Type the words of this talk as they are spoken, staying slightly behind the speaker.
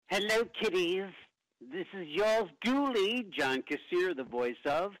Hello, kiddies. This is yours duly, John Kassir, the voice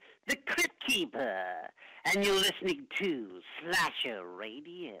of the Crypt Keeper. And you're listening to Slasher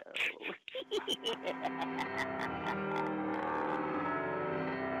Radio.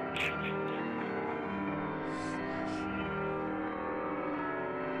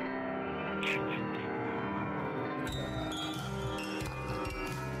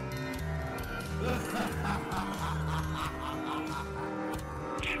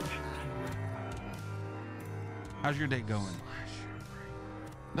 How's your day going?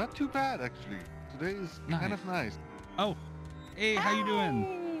 Not too bad, actually. Today is kind of nice. Oh, hey, how you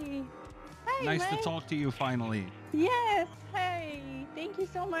doing? Hi, Nice Mike. to talk to you finally. Yes, hey. Thank you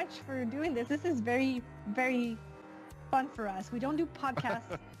so much for doing this. This is very, very fun for us. We don't do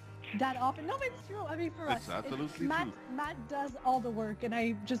podcasts that often. No, but it's true. I mean, for It's us. absolutely Matt, true. Matt does all the work, and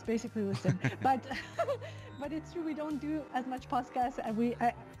I just basically listen. but but it's true. We don't do as much podcasts.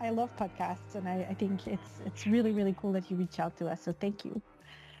 And I love podcasts, and I think it's really, really cool that you reach out to us. So thank you.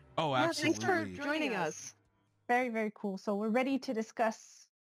 Oh, Yeah, absolutely. thanks for joining us. Very, very cool. So we're ready to discuss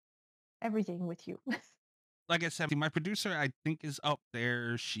everything with you. Like I said, my producer, I think, is up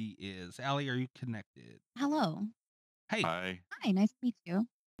there. She is. Allie, are you connected? Hello. Hey, Hi. Hi, nice to meet you.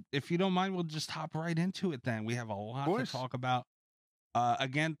 if you don't mind, we'll just hop right into it then. We have a lot to course. talk about.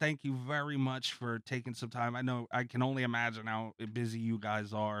 Again, thank you very much for taking some time. I know I can only imagine how busy you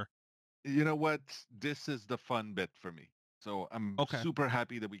guys are. You know what? This is the fun bit for me. So I'm Okay. super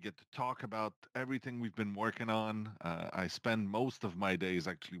happy that we get to talk about everything we've been working on. I spend most of my days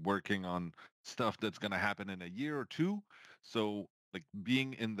actually working on stuff that's going to happen in a year or two. So like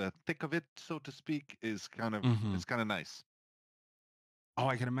being in the thick of it, so to speak, is kind of Mhm. it's kind of nice. Oh,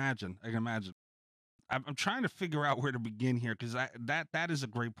 I can imagine. I can imagine. I'm trying to figure out where to begin here because that is a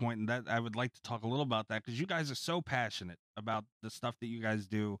great point, and that I would like to talk a little about that because you guys are so passionate about the stuff that you guys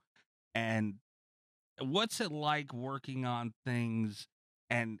do, and what's it like working on things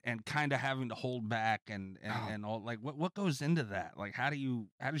and kind of having to hold back and all, like what goes into that? Like how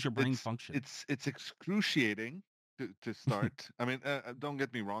does your brain function? It's excruciating to start. I mean, don't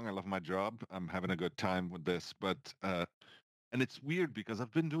get me wrong. I love my job. I'm having a good time with this, but and it's weird because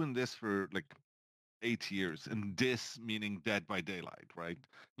I've been doing this for like 8 years, and this meaning Dead by Daylight, right?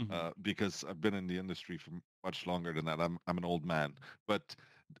 Mhm. Because I've been in the industry for much longer than that. I'm an old man, but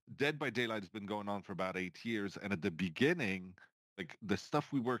Dead by Daylight has been going on for about 8 years, and at the beginning, like the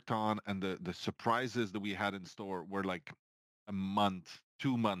stuff we worked on and the surprises that we had in store were like a month,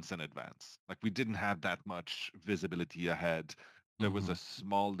 2 months in advance. Like we didn't have that much visibility ahead. There was a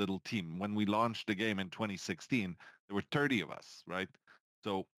small little team. When we launched the game in 2016, there were 30 of us, right?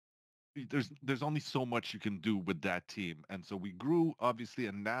 So there's only so much you can do with that team. And so we grew, obviously,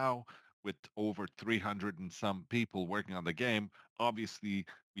 and now with over 300 and some people working on the game, obviously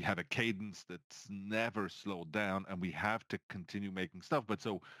we have a cadence that's never slowed down, and we have to continue making stuff. But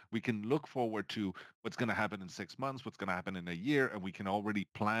so we can look forward to what's going to happen in 6 months, what's going to happen in a year, and we can already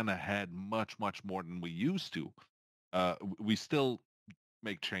plan ahead much, much more than we used to. We still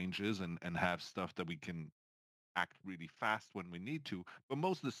make changes and have stuff that we can act really fast when we need to. But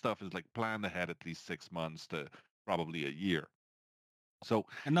most of the stuff is like planned ahead at least 6 months to probably a year. So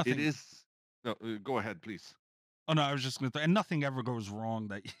And nothing. it is. No, go ahead, please. Oh no, I was just going to. And nothing ever goes wrong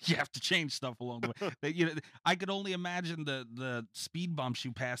that you have to change stuff along the way. That I could only imagine the speed bumps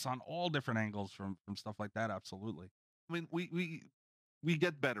you pass on all different angles from stuff like that. Absolutely. I mean, we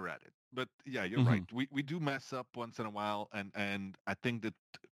get better at it. But yeah, you're right. We do mess up once in a while, and I think that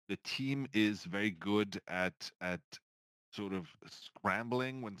the team is very good at sort of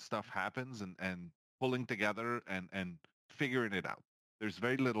scrambling when stuff happens and pulling together and figuring it out. There's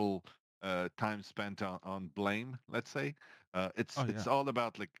very little time spent on blame, let's say. Oh It's yeah. all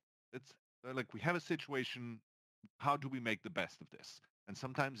about like it's like we have a situation. How do we make the best of this? And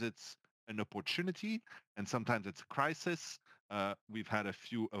sometimes it's an opportunity, and sometimes it's a crisis. We've had a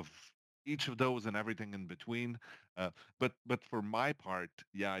few of each of those and everything in between. But for my part,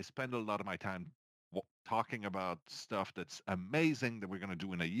 yeah, I spend a lot of my time talking about stuff that's amazing that we're going to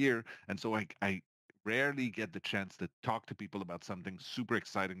do in a year. And so I rarely get the chance to talk to people about something super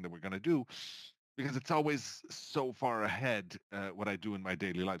exciting that we're going to do because it's always so far ahead what I do in my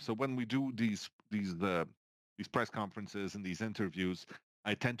daily life. So when we do these press conferences and these interviews,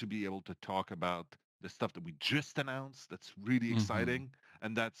 I tend to be able to talk about the stuff that we just announced that's really exciting,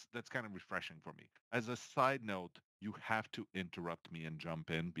 and that's kind of refreshing for me. As a side note, you have to interrupt me and jump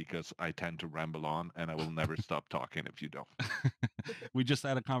in because I tend to ramble on and I will never stop talking if you don't. We just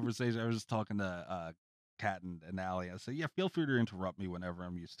had a conversation. I was just talking to Kat and Allie. I said, yeah, feel free to interrupt me whenever.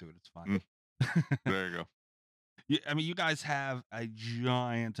 I'm used to it. It's fine. There you go. I mean, you guys have a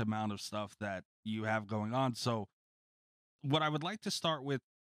giant amount of stuff that you have going on. So, what I would like to start with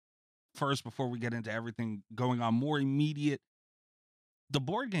first, before we get into everything going on more immediate, the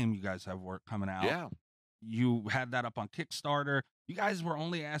board game you guys have work coming out. Yeah. You had that up on Kickstarter. You guys were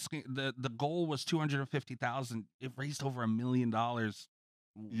only asking, the goal was 250,000. It raised over $1 million.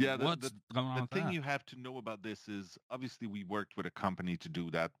 Yeah, What's going on the with thing that? you have to know about this is obviously we worked with a company to do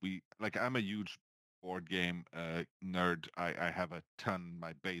that. I'm a huge board game nerd. I have a ton in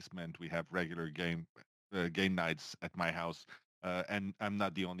my basement. We have regular game nights at my house, and I'm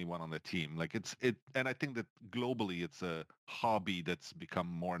not the only one on the team. And I think that globally it's a hobby that's become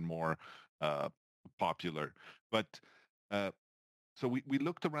more and more uh, popular. But uh, so we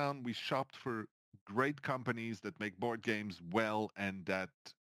looked around, we shopped for great companies that make board games well and that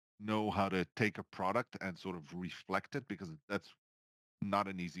know how to take a product and sort of reflect it, because that's not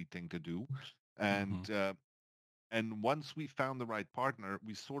an easy thing to do. And Mhm. and once we found the right partner,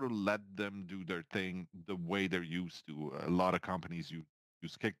 we sort of let them do their thing the way they're used to. A lot of companies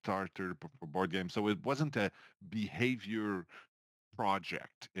use Kickstarter for board games, so it wasn't a behavior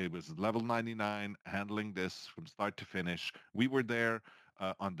project. It was level 99, handling this from start to finish. We were there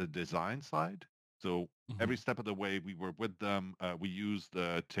on the design side. So every Mhm. step of the way, we were with them. We used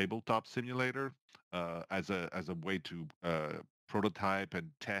the tabletop simulator as a way to prototype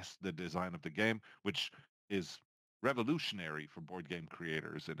and test the design of the game, which is revolutionary for board game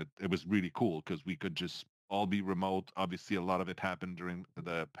creators. And it was really cool because we could just all be remote. Obviously, a lot of it happened during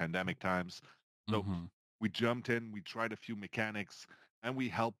the pandemic times. So Mhm. we jumped in, we tried a few mechanics, and we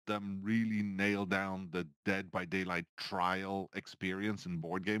helped them really nail down the Dead by Daylight trial experience in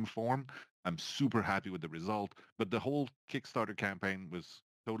board game form. I'm super happy with the result, but the whole Kickstarter campaign was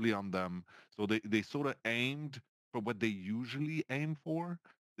totally on them. So they sort of aimed for what they usually aim for.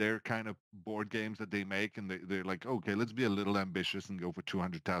 Their kind of board games that they make, and they're like, okay, let's be a little ambitious and go for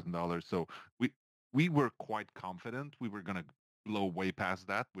 $200,000. So we we were quite confident we were gonna blow way past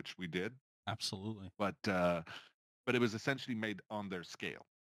that, which we did. Absolutely. But it was essentially made on their scale.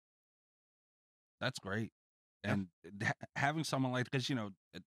 That's great. Yeah. And having someone like, because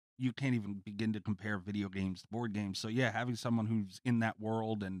you can't even begin to compare video games to board games. So yeah, having someone who's in that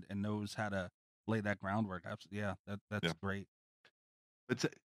world and knows how to lay that groundwork. Yeah, Yeah. that's great. It's a,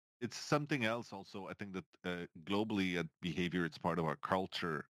 it's something else also. I think that globally at behavior, it's part of our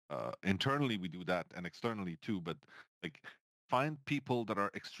culture. Internally, we do that, and externally too. But like, find people that are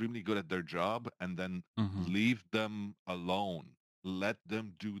extremely good at their job, and then Hmm. leave them alone. Let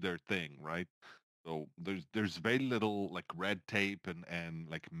them do their thing, right? So there's very little like red tape and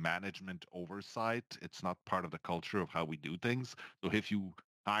like management oversight. It's not part of the culture of how we do things. So if you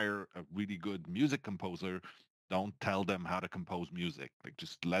hire a really good music composer, don't tell them how to compose music. Like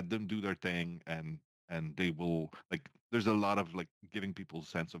just let them do their thing, and they will like there's a lot of like giving people a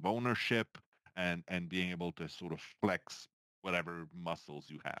sense of ownership and being able to sort of flex whatever muscles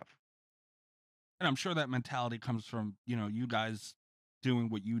you have. And I'm sure that mentality comes from, you guys doing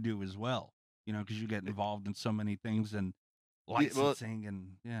what you do as well, because you get It- involved in so many things and yeah, well, licensing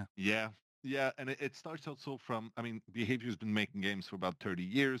and yeah. yeah, yeah, and it starts also from. I mean, Behavior's been making games for about 30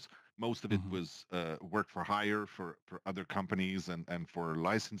 years. Most of it Hmm. was work for hire for other companies and for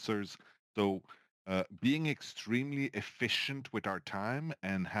licensors. So being extremely efficient with our time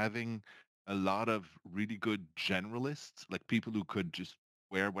and having a lot of really good generalists, like people who could just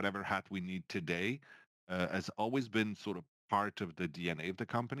wear whatever hat we need today, has always been sort of part of the DNA of the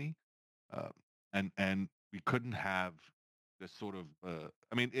company. Uh, and we couldn't have the sort of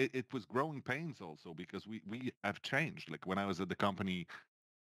I mean it was growing pains also because we have changed. Like when I was at the company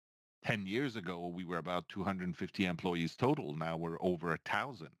 10 years ago, we were about 250 employees total. Now we're over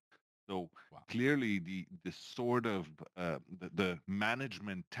 1,000. So Wow. clearly the sort of the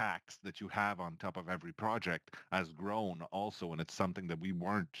management tax that you have on top of every project has grown also, and it's something that we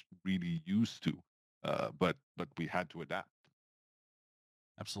weren't really used to, but we had to adapt.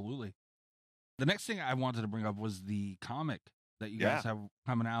 Absolutely. The next thing I wanted to bring up was the comic that you guys Yeah. have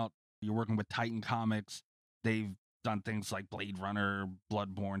coming out. You're working with Titan Comics. They've done things like Blade Runner,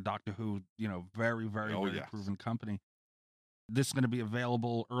 Bloodborne, Doctor Who, very, very, Oh very yes. proven company. This is going to be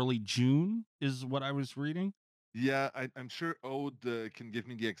available early June, is what I was reading. Yeah, I'm sure Ode can give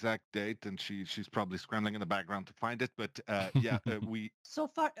me the exact date, and she's probably scrambling in the background to find it. But yeah, we So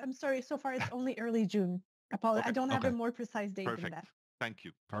far, I'm sorry. So far, it's only early June. I okay, don't have a Okay, more precise date than perfect. that. Thank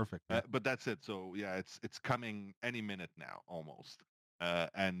you. perfect. Yeah. But that's it. So yeah, it's coming any minute now, almost.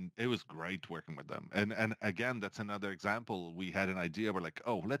 And it was great working with them. And again, that's another example. We had an idea. We're like,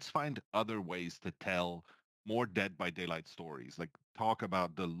 oh, let's find other ways to tell more Dead by Daylight stories. Like talk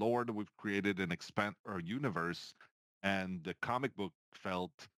about the lore that we've created and expand our universe. And the comic book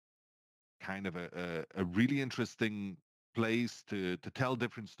felt kind of a really interesting place to tell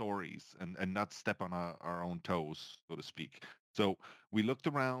different stories and not step on our own toes, so to speak. So we looked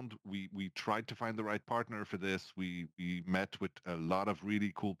around, we tried to find the right partner for this. We met with a lot of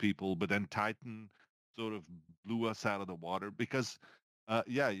really cool people, but then Titan sort of blew us out of the water because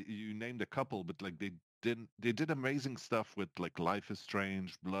yeah, you named a couple, but like they did amazing stuff with like Life is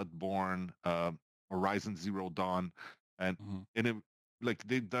Strange, Bloodborne, Horizon Zero Dawn, and Mhm. in a like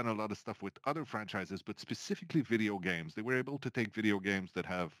they've done a lot of stuff with other franchises, but specifically video games. They were able to take video games that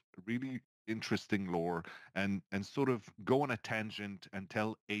have really interesting lore and sort of go on a tangent and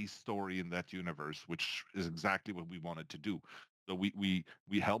tell a story in that universe, which is exactly what we wanted to do. So we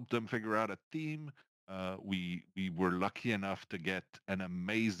helped them figure out a theme. We were lucky enough to get an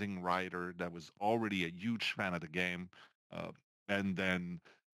amazing writer that was already a huge fan of the game, uh, and then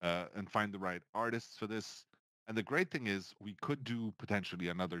and find the right artists for this. And the great thing is we could do potentially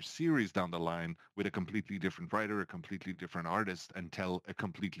another series down the line with a completely different writer, a completely different artist, and tell a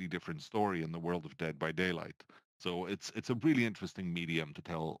completely different story in the world of Dead by Daylight. So it's a really interesting medium to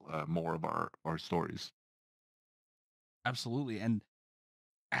tell more of our stories. Absolutely. And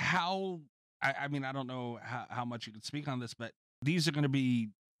how I mean, I don't know how much you can speak on this, but these are going to be,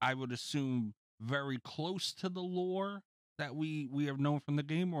 I would assume, very close to the lore that we have known from the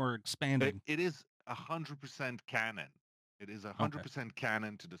game, or expanding. It is 100% canon. It is Okay. 100%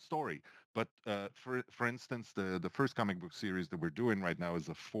 canon to the story. But for instance, the first comic book series that we're doing right now is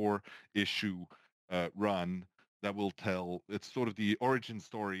a 4-issue run that will tell. It's sort of the origin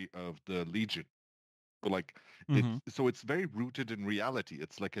story of the Legion. So like Mm-hmm. it's very rooted in reality.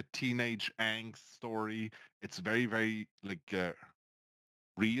 It's like a teenage angst story. It's very very like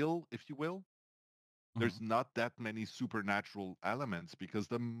real, if you will. Mm-hmm. There's not that many supernatural elements because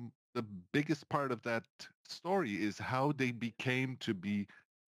the biggest part of that story is how they became to be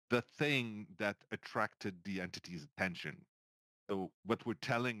the thing that attracted the entity's attention. So what we're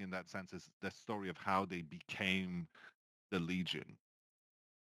telling in that sense is the story of how they became the Legion.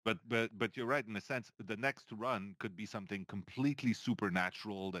 But you're right in a sense. The next run could be something completely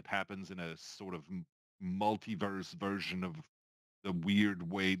supernatural that happens in a sort of multiverse version of the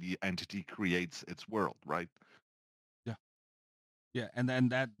weird way the entity creates its world, right? Yeah. Yeah. And then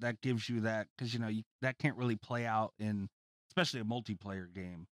that gives you that, because that can't really play out in, especially a multiplayer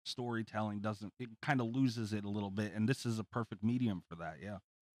game. Storytelling doesn't, it kind of loses it a little bit, and this is a perfect medium for that. Yeah.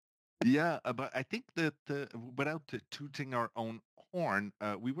 Yeah, but I think that without tooting our own horn,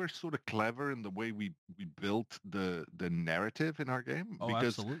 we were sort of clever in the way we built the narrative in our game Oh,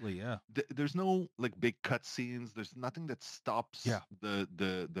 because absolutely. Yeah. there's no like big cutscenes. There's nothing that stops Yeah.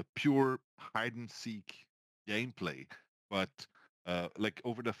 the pure hide and seek gameplay. But like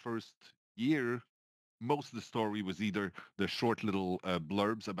over the first year, most of the story was either the short little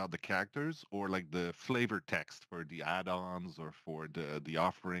blurbs about the characters or like the flavor text for the add-ons or for the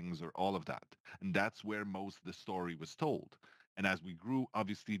offerings or all of that. And that's where most of the story was told. And as we grew,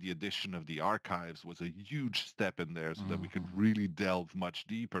 obviously the addition of the archives was a huge step in there so that we could Mm-hmm. really delve much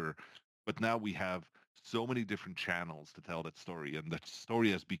deeper. But now we have so many different channels to tell that story, and that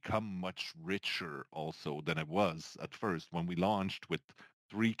story has become much richer also than it was at first when we launched with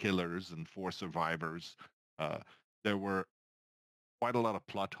 3 killers and 4 survivors. Uh, there were quite a lot of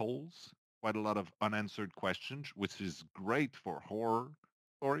plot holes, quite a lot of unanswered questions, which is great for horror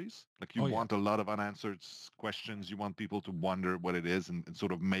stories. Like you Oh yeah. want a lot of unanswered questions. You want people to wonder what it is and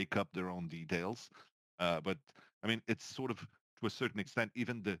sort of make up their own details. But I mean, it's sort of to a certain extent,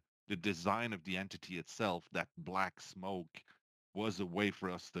 even the design of the entity itself, that black smoke, was a way for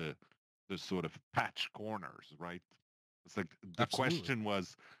us to sort of patch corners, right? It's like the Absolutely. question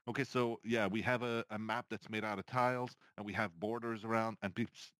was, okay, so yeah, we have a map that's made out of tiles and we have borders around, and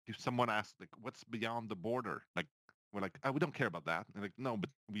if someone asks like, what's beyond the border? Like we're like, oh, we don't care about that. And like, no, but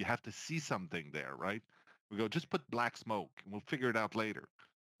we have to see something there, right? We go, just put black smoke and we'll figure it out later.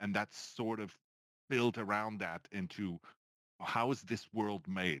 And that's sort of built around that into how is this world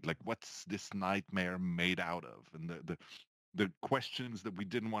made? Like what's this nightmare made out of? And the questions that we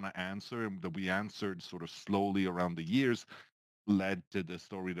didn't want to answer and that we answered sort of slowly around the years led to the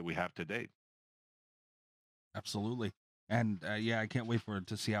story that we have today. Absolutely. And yeah, I can't wait for it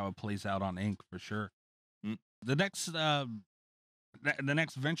to see how it plays out on Ink for sure. Mm, The next the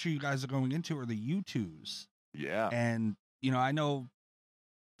next venture you guys are going into are the U2s. yeah. And I know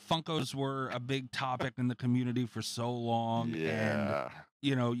Funkos were a big topic in the community for so long, and Yeah.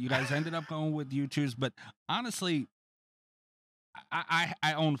 you guys ended up going with U2s, but honestly,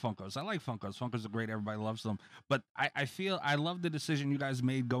 I own Funkos. I like Funkos. Funkos are great. Everybody loves them. But I feel I love the decision you guys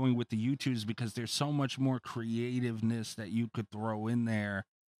made going with the YouTubes because there's so much more creativeness that you could throw in there.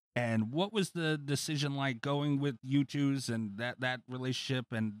 And what was the decision like going with YouTubes and that relationship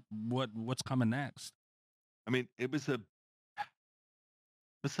and what's coming next? I mean, it's a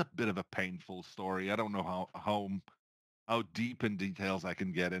bit of a painful story. I don't know how deep in details I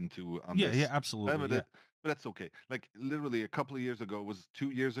can get into on Yeah, yeah, this. absolutely. But Yeah. that's okay. Like literally a couple of years ago, it was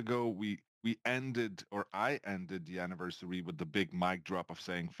 2 years ago, we ended, or I ended the anniversary with the big mic drop of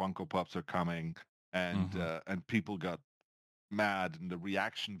saying Funko Pops are coming, Hmm. and people got mad, and the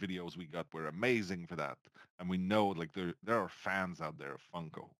reaction videos we got were amazing for that. And we know like there are fans out there of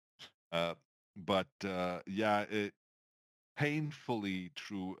Funko. Uh, but yeah, it painfully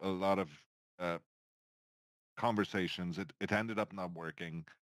through a lot of uh, conversations. It ended up not working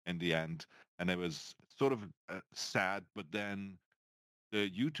in the end, and it was sort of sad. But then the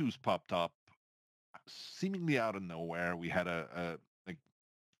YouTubes popped up seemingly out of nowhere. We had a like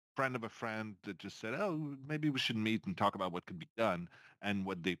friend of a friend that just said, "Oh, maybe we should meet and talk about what could be done." And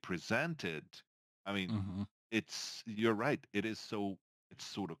what they presented, I mean, Hmm. you're right. It's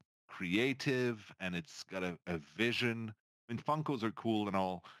sort of creative, and it's got a vision. I mean, Funkos are cool and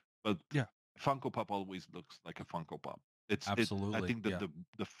all, but Yeah, Funko Pop always looks like a Funko Pop. I absolutely. think that Yeah.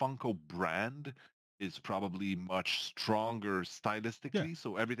 the Funko brand is probably much stronger Yeah. stylistically,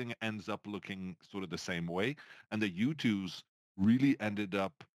 so everything ends up looking sort of the same way. And the U2s really ended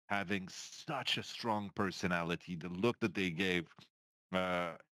up having such a strong personality. The look that they gave,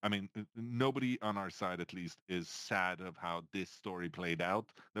 uh, I mean, nobody on our side, at least, is sad of how this story played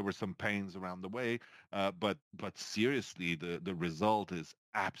out. There were some pains around the way, but seriously, the result is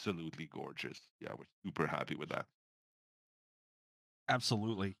absolutely gorgeous. Yeah, we're super happy with that.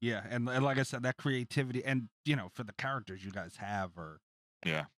 Absolutely. Yeah. And like I said, that creativity and for the characters you guys have or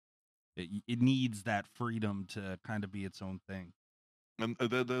Yeah. it needs that freedom to kind of be its own thing. And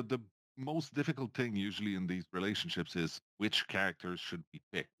the most difficult thing usually in these relationships is which characters should we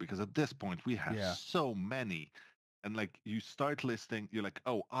pick? Because at this point we have Yeah. so many. And like you start listing, you're like,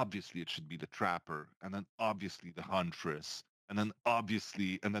 oh, obviously it should be the trapper, and then obviously the huntress, and then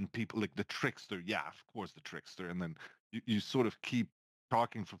obviously, and then people like the trickster. Yeah, of course the trickster. And then you sort of keep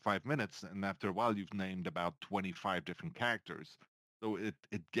talking for 5 minutes, and after a while you've named about 25 different characters. So it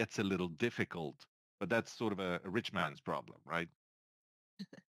gets a little difficult, but that's sort of a rich man's problem, right? It's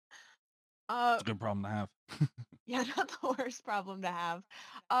Uh, a good problem to have. yeah, not the worst problem to have.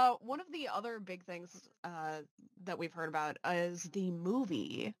 One of the other big things that we've heard about is the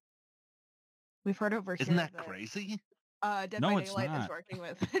movie. We've heard over Isn't here that that crazy? Dead by No, it's Daylight is not. working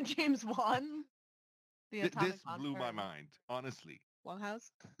with James Wan, the Atomic This blew Monster, my and mind, honestly.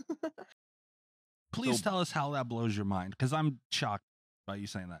 Blumhouse. So, Please tell us how that blows your mind because I'm shocked by you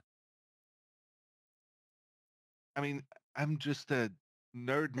saying that. I mean, I'm just a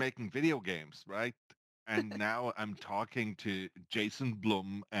nerd making video games, right? And now I'm talking to Jason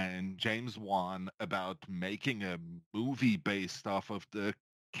Blum and James Wan about making a movie based off of the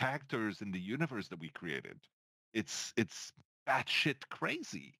characters in the universe that we created. It's batshit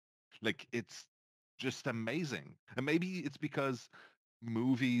crazy. Like it's just amazing. And maybe it's because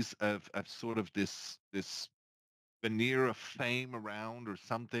movies have sort of this veneer of fame around or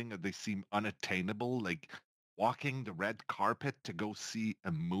something, or they seem unattainable, like walking the red carpet to go see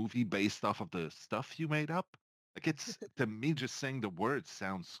a movie based off of the stuff you made up. Like it's to me, just saying the words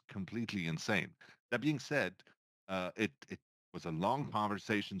sounds completely insane. That being said, it was a long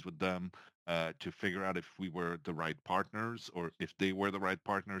conversations with them to figure out if we were the right partners or if they were the right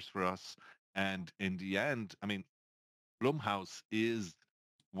partners for us. And in the end, I mean, Blumhouse is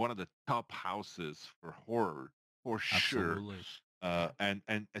one of the top houses for horror for sure. Absolutely.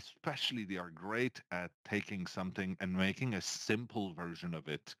 And especially they are great at taking something and making a simple version of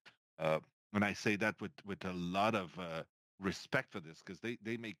it. Uh, and I say that with a lot of respect for this because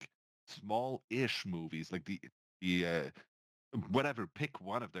they make small-ish movies like the whatever, pick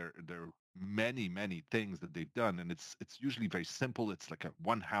one of their many things that they've done, and it's usually very simple. It's like a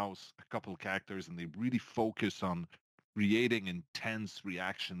one house, a couple characters, and they really focus on creating intense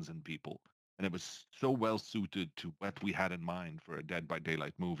reactions in people. And it was so well suited to what we had in mind for a Dead by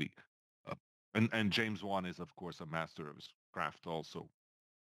Daylight movie. uh, and James Wan is of course a master of his craft also.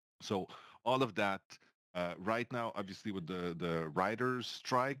 So all of that, right now, obviously with the writers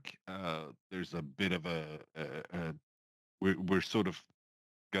strike, there's a bit of a we're sort of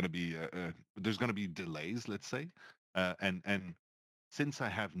going to be there's going to be delays, let's say, and since I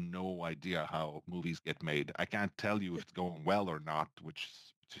have no idea how movies get made, I can't tell you if it's going well or not, which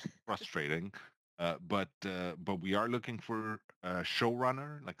is frustrating. But we are looking for a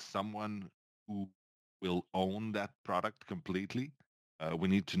showrunner, like someone who will own that product completely. We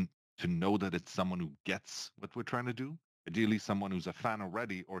need to know that it's someone who gets what we're trying to do. Ideally, someone who's a fan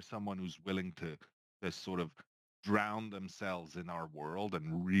already, or someone who's willing to sort of drown themselves in our world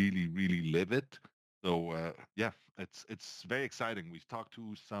and really, really live it. So yeah, it's very exciting. We've talked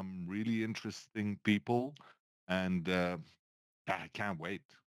to some really interesting people, and I can't wait.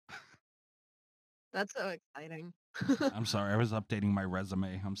 That's so exciting. I'm sorry, I was updating my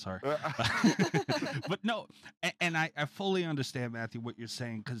resume. I'm sorry. But no, and I fully understand, Matthew, what you're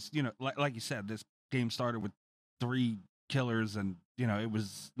saying, because like you said, this game started with 3 killers, and it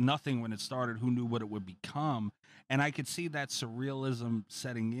was nothing when it started. Who knew what it would become? And I could see that surrealism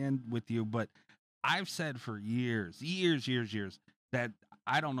setting in with you. But I've said for years that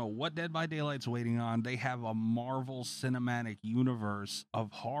I don't know what Dead by Daylight's waiting on. They have a Marvel cinematic universe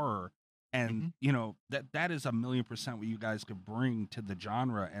of horror, and Mhm. that is 1,000,000% what you guys could bring to the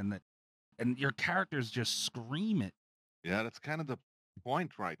genre, and your characters just scream it. Yeah, that's kind of the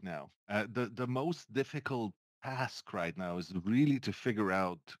point right now. The most difficult task right now is really to figure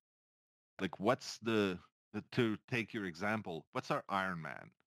out, like, what's to take your example, what's our Iron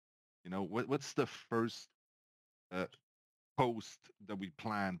Man? What's the first uh, post that we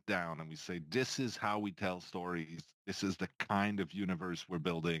plant down and we say, this is how we tell stories. This is the kind of universe we're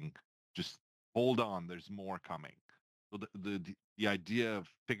building. Just hold on, there's more coming. So the idea of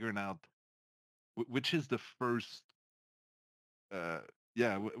figuring out which is the first uh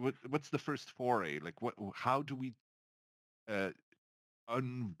yeah what's the first foray, like how do we uh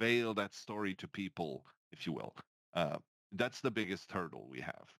unveil that story to people, if you will. uh that's the biggest hurdle we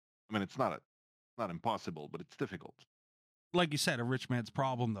have. I mean, it's not impossible, but it's difficult. Like you said, a rich man's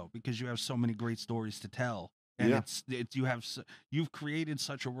problem, though, because you have so many great stories to tell, and Yeah. it's you've created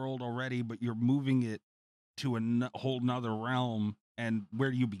such a world already, but you're moving it to a whole nother realm. And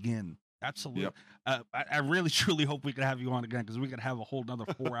where do you begin? Absolutely. Yep. I really truly hope we could have you on again, because we could have a whole nother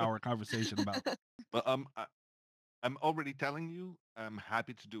 4-hour conversation about. But I'm already telling you, I'm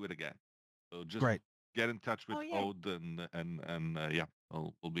happy to do it again. So just Great. get in touch with Oh, yeah. Ode, and yeah,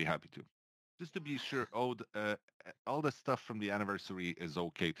 we'll be happy to. Just to be sure, Ode, all the stuff from the anniversary is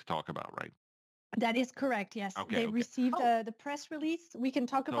okay to talk about, right? That is correct. Yes, Okay, they okay. received Oh. the press release. We can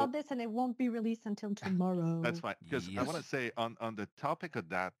talk So about this, and it won't be released until tomorrow. that's fine. Because I want to Yes. say on the topic of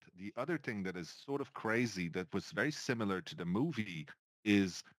that, the other thing that is sort of crazy that was very similar to the movie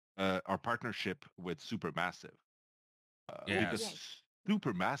is our partnership with Supermassive. Yes. Because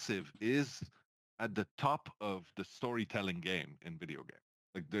Supermassive is at the top of the storytelling game in video games.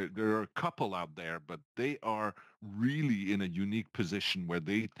 Like there are a couple out there, but they are really in a unique position where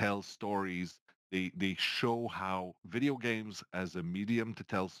they tell stories. They show how video games as a medium to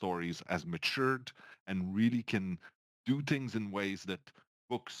tell stories has matured and really can do things in ways that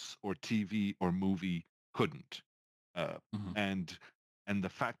books or TV or movie couldn't. Uh, Mhm. and the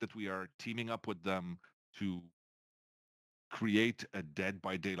fact that we are teaming up with them to create a Dead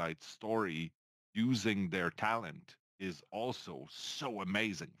by Daylight story using their talent is also so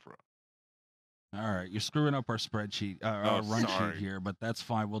amazing for us. All right, you're screwing up our spreadsheet, Oh, our run sheet sorry. here, but that's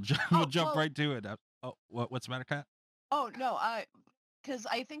fine. We'll we'll Oh, jump well, right to it. Oh, what's the matter, Kat? oh no, because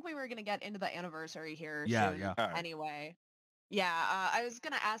I think we were gonna get into the anniversary here Yeah, soon. yeah. All right. Anyway, yeah, I was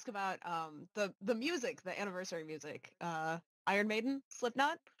gonna ask about the music, the anniversary music. Iron Maiden,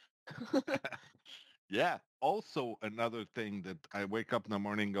 Slipknot. Yeah. Also, another thing that I wake up in the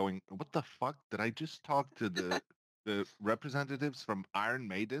morning going, "What the fuck? Did I just talk to the representatives from Iron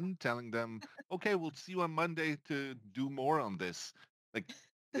Maiden, telling them, okay, we'll see you on Monday to do more on this?" Like,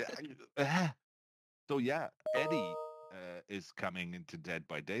 yeah, so yeah, Eddie is coming into Dead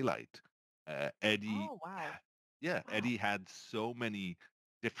by Daylight. Eddie, Oh wow. yeah, Wow. Eddie had so many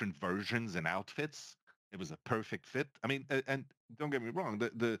different versions and outfits. It was a perfect fit. I mean, and don't get me wrong,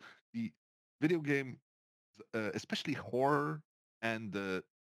 the video game, especially horror and the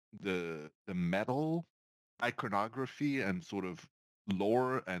metal iconography and sort of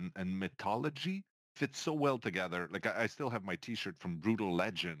lore and mythology fits so well together. Like I still have my T-shirt from Brutal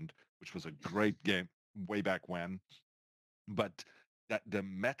Legend, which was a great game way back when. But that the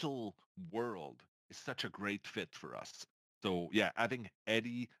metal world is such a great fit for us. So yeah, having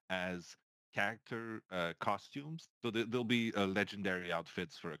Eddie as character costumes. So there'll be legendary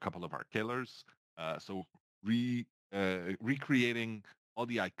outfits for a couple of our killers. So recreating all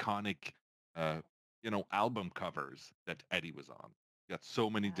the iconic, uh, album covers that Eddie was on. Got so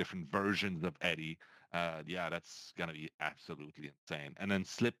many Yeah. different versions of Eddie. Yeah, that's gonna be absolutely insane. And then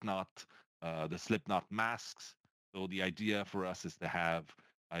Slipknot, the Slipknot masks. So the idea for us is to have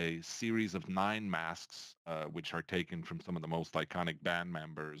a series of 9 masks, which are taken from some of the most iconic band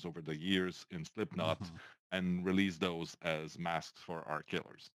members over the years in Slipknot, Mhm. and release those as masks for our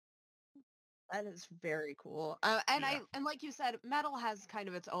killers. That is very cool. And Yeah. like you said, metal has kind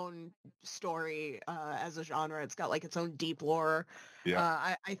of its own story as a genre. It's got like its own deep lore.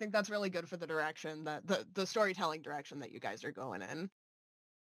 Yeah. I think that's really good for the direction that the storytelling direction that you guys are going in.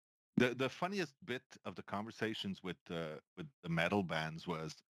 The funniest bit of the conversations with the metal bands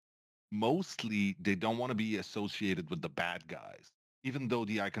was mostly they don't want to be associated with the bad guys, even though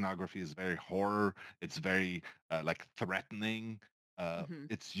the iconography is very horror. It's very like threatening. Hmm.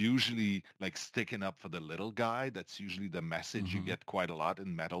 It's usually like sticking up for the little guy. That's usually the message you Mhm. get quite a lot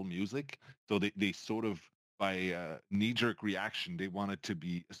in metal music. So they sort of by knee-jerk reaction, they wanted to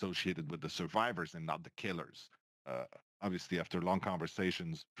be associated with the survivors and not the killers. Uh, Obviously, after long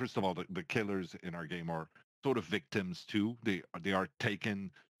conversations, first of all, the killers in our game are sort of victims too. They are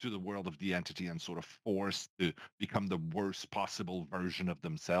taken to the world of the entity and sort of forced to become the worst possible version of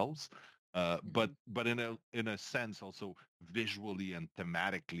themselves. But in a sense, also visually and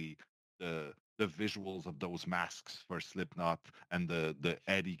thematically, the visuals of those masks for Slipknot and the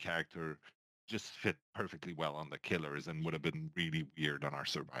Eddie character just fit perfectly well on the killers and would have been really weird on our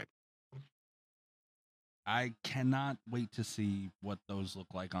survivor. I cannot wait to see what those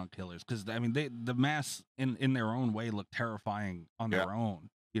look like on killers, because I mean the masks in their own way look terrifying on Yeah. their own.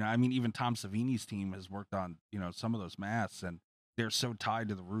 I mean, even Tom Savini's team has worked on some of those masks, and they're so tied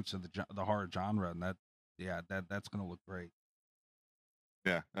to the roots of the horror genre, and that's gonna look great.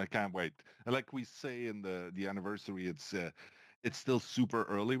 Yeah, I can't wait. And like we say in the anniversary, it's still super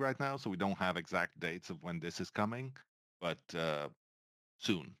early right now, so we don't have exact dates of when this is coming, but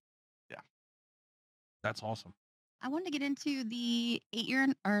soon. Yeah. That's awesome. I wanted to get into the 8 year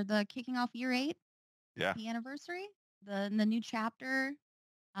or the kicking off year 8, Yeah. the anniversary, the new chapter.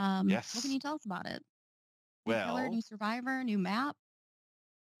 What can Yes. you tell us about it? New killer, Well, new survivor, new map.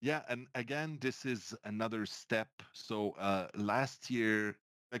 yeah, and again, this is another step. So last year,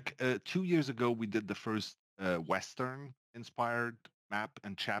 like 2 years ago, we did the first Western inspired map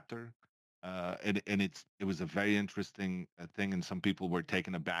and chapter. And it was a very interesting thing, and some people were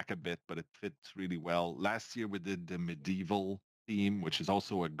taken aback a bit, but it fits really well. Last year we did the medieval theme, which is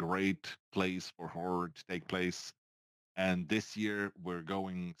also a great place for horror to take place. And this year we're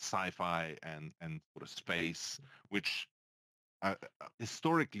going sci-fi and sort of space, which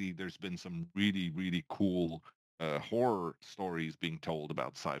historically there's been some really really cool horror stories being told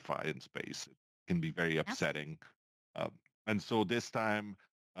about sci-fi and space. It can be very Absolutely. upsetting, um, and so this time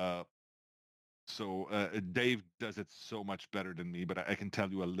uh, Dave does it so much better than me, but I can tell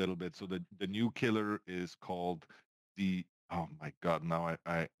you a little bit. So the new killer is called the oh my god, now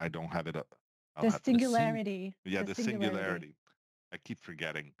I don't have it up. I'll The have to singularity. yeah, The the singularity. singularity. I keep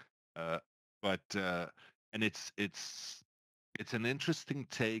forgetting. But and it's an interesting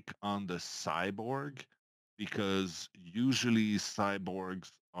take on the cyborg, because usually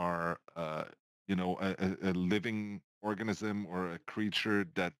cyborgs are a living organism or a creature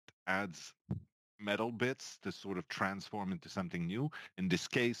that adds metal bits to sort of transform into something new. In this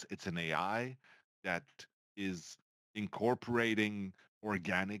case, it's an AI that is incorporating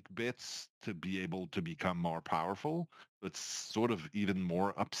organic bits to be able to become more powerful. It's sort of even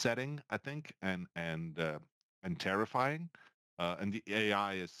more upsetting, I think, and terrifying. And the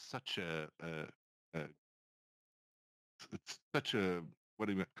AI is such a it's such a what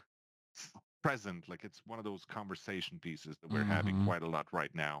do you present, like it's one of those conversation pieces that we're having Mhm. quite a lot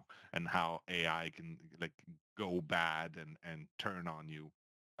right now, and how AI can like go bad and turn on you.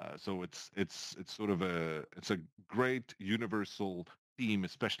 So it's sort of a great universal theme,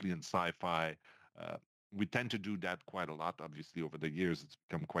 especially in sci-fi. uh, we tend to do that quite a lot. Obviously over the years it's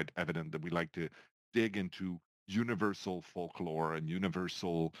become quite evident that we like to dig into universal folklore and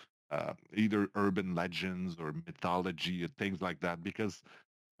universal either urban legends or mythology and things like that, because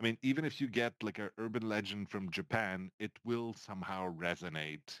I mean, even if you get like an urban legend from Japan, it will somehow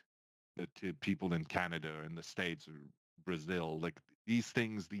resonate to people in Canada or in the States or Brazil. Like these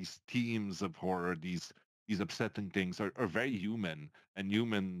things, these themes of horror, these upsetting things are very human, and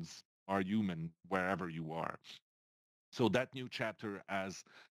humans are human wherever you are. So that new chapter as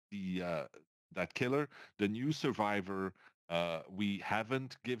the that killer, the new survivor, we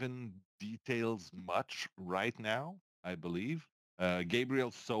haven't given details much right now, I believe.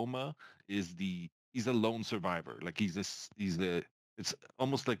 Gabriel Soma is he's a lone survivor. Like he's a it's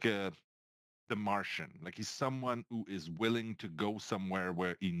almost like the Martian. Like he's someone who is willing to go somewhere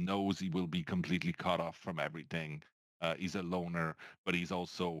where he knows he will be completely cut off from everything. He's a loner, but he's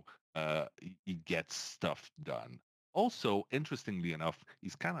also he gets stuff done. Also, interestingly enough,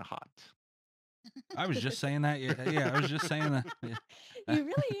 he's kind of hot. I was just saying that. Yeah, I was just saying that. Yeah. He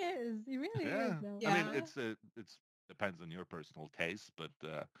really is. He really Yeah, is, though. I mean, Yeah. it's depends on your personal taste, but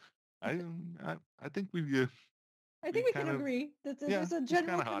I I think we I we think we kind can of agree that yeah, there's a he's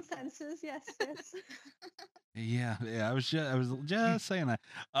general kind of hot. consensus. Yes, yes. Yeah, I was just saying that.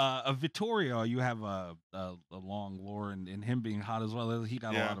 Vittorio, you have a long lore in him being hot as well. He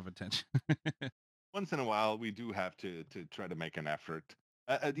got a Yeah, lot of attention. once in a while we do have to try to make an effort.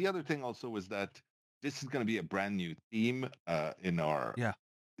 The other thing also is that this is going to be a brand new theme in our Yeah,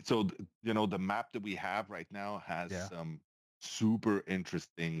 so the map that we have right now has yeah. some super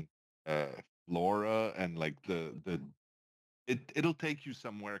interesting uh flora and like the it'll take you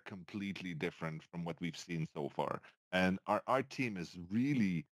somewhere completely different from what we've seen so far. And our team is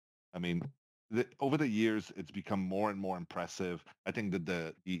really, I mean, over the years, it's become more and more impressive. I think that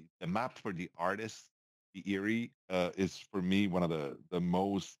the map for the artist, the Erie, is for me one of the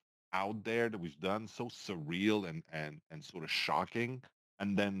most out there that we've done. So surreal and sort of shocking.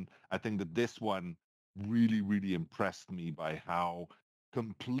 And then I think that this one really impressed me by how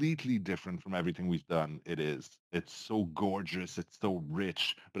completely different from everything we've done. It is. It's so gorgeous. It's so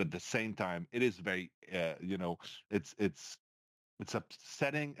rich, but at the same time, it is very. It's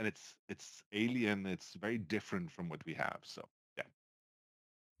upsetting and it's alien. It's very different from what we have. So yeah,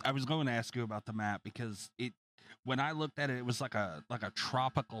 I was going to ask you about the map because when I looked at it, it was like a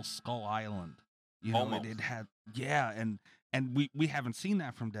tropical Skull Island. It almost. had, yeah, and we haven't seen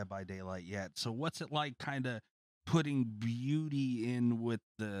that from Dead by Daylight yet. So what's it like, kind of putting beauty in with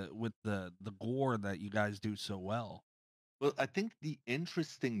the gore that you guys do so well? Well, I think the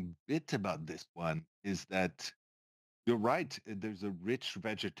interesting bit about this one is that you're right. There's a rich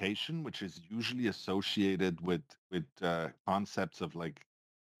vegetation, which is usually associated with concepts of like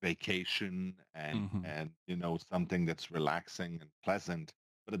vacation and Hmm. something that's relaxing and pleasant.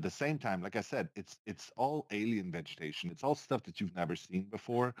 But at the same time, like I said, it's all alien vegetation. It's all stuff that you've never seen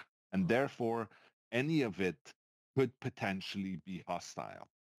before, and therefore any of it could potentially be hostile.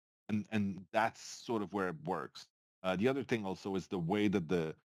 And that's sort of where it works. The other thing also is the way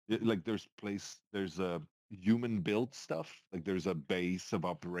that like there's a human built stuff, like there's a base of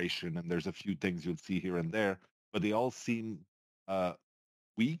operation and there's a few things you'll see here and there, but they all seem uh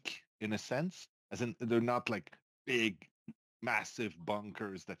weak in a sense, as in they're not like big, massive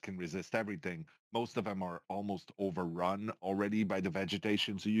bunkers that can resist everything. Most of them are almost overrun already by the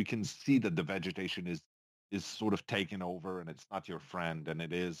vegetation, so you can see that the vegetation is sort of taken over, and it's not your friend, and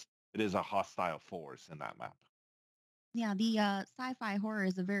it is a hostile force in that map. Yeah, the sci-fi horror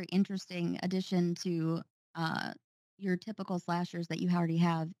is a very interesting addition to uh, your typical slashers that you already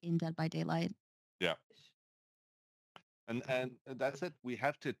have in Dead by Daylight. Yeah, and that's it. We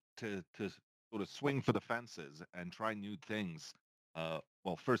have to sort of swing for the fences and try new things.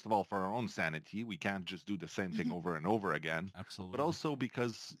 Well, first of all, for our own sanity, we can't just do the same thing over and over again. But Absolutely. also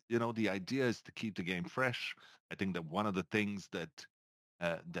because the idea is to keep the game fresh. I think that one of the things that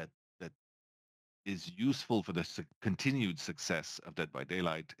is useful for the continued success of Dead by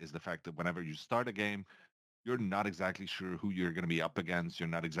Daylight is the fact that whenever you start a game, you're not exactly sure who you're going to be up against. You're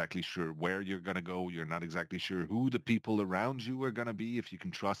not exactly sure where you're going to go. You're not exactly sure who the people around you are going to be, if you can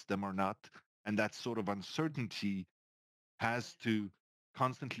trust them or not. And that sort of uncertainty has to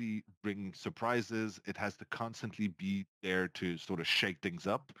constantly bring surprises. It has to constantly be there to sort of shake things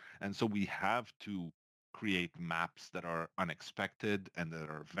up. And so we have to create maps that are unexpected and that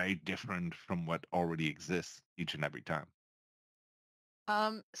are very different from what already exists each and every time.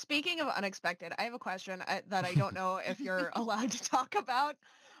 Speaking of unexpected, I have a question that I don't know if you're allowed to talk about,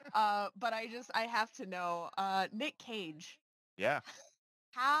 but I have to know. Nick Cage, Yeah.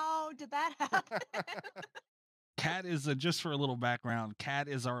 how did that happen? Kat is just for a little background. Kat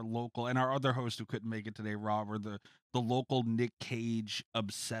is our local, and our other host who couldn't make it today, Rob, are the local Nick Cage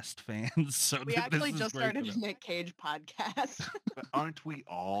obsessed fans. So We this actually is just great for started a them. Nick Cage podcast. But aren't we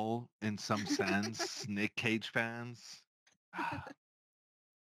all, in some sense, Nick Cage fans?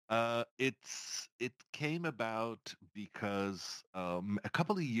 It came about because a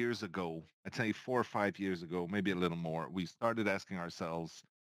couple of years ago, I'd say 4 or 5 years ago, maybe a little more, we started asking ourselves,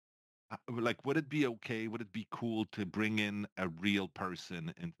 like, would it be okay? Would it be cool to bring in a real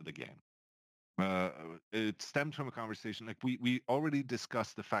person into the game? Uh, it stemmed from a conversation like we already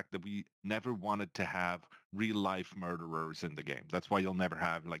discussed the fact that we never wanted to have real life murderers in the game. That's why you'll never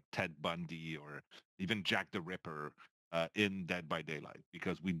have like Ted Bundy or even Jack the Ripper in Dead by Daylight,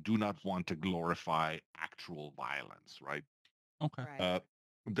 because we do not want to glorify actual violence, right? Okay. Right.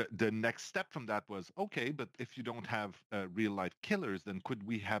 The next step from that was, okay, but if you don't have real life killers, then could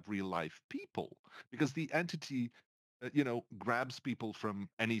we have real life people? Because the entity grabs people from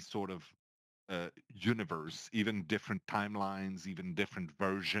any sort of universe, even different timelines, even different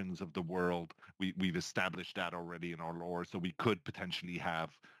versions of the world. We've established that already in our lore, so we could potentially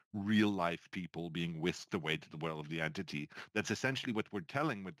have real life people being whisked away to the world of the entity. That's essentially what we're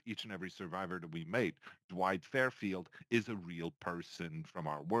telling with each and every survivor that we made. Dwight Fairfield is a real person from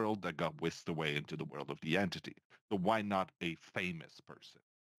our world that got whisked away into the world of the entity. So why not a famous person?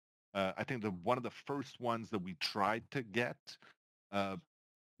 I think one of the first ones that we tried to get uh,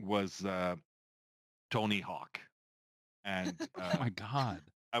 was Tony Hawk. And Oh my God.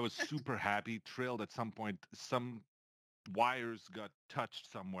 I was super happy, thrilled at some point. Some wires got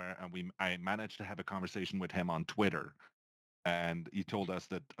touched somewhere, and I managed to have a conversation with him on Twitter. And he told us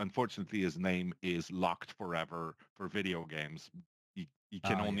that unfortunately his name is locked forever for video games. He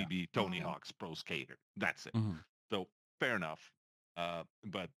can Oh, only yeah. be Tony Oh. Hawk's pro skater. That's it. Mhm. So fair enough.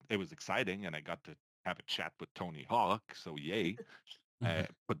 But it was exciting, and I got to have a chat with Tony Hawk. So yay.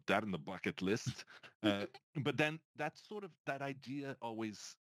 Put that in the bucket list. But then that idea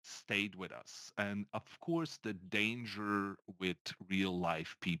always stayed with us. And of course, the danger with real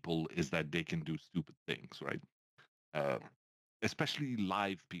life people is that they can do stupid things, right? Uh, especially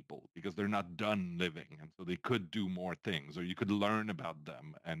live people, because they're not done living. And so they could do more things, or you could learn about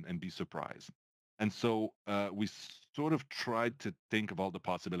them and be surprised. And so we sort of tried to think of all the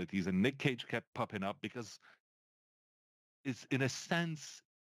possibilities, and Nick Cage kept popping up because is in a sense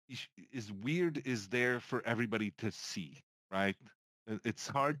is weird is there for everybody to see, right? It's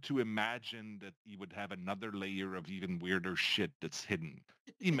hard to imagine that he would have another layer of even weirder shit that's hidden.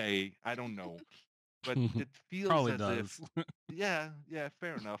 He may, I don't know, but it feels Probably as if, does. yeah,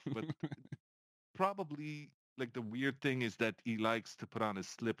 fair enough, but probably like the weird thing is that he likes to put on his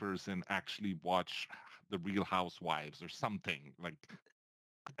slippers and actually watch the Real Housewives or something like,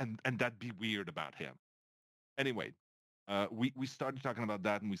 and that'd be weird about him. Anyway, we started talking about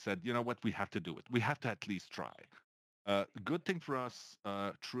that, and we said, you know what, we have to do it. We have to at least try. Good thing for us,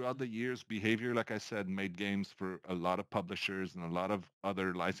 throughout the years, Behavior, like I said, made games for a lot of publishers and a lot of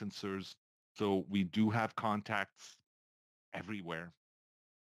other licensors. So we do have contacts everywhere,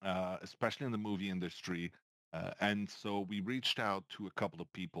 especially in the movie industry. And so we reached out to a couple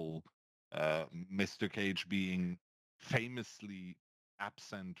of people, Mr. Cage being famously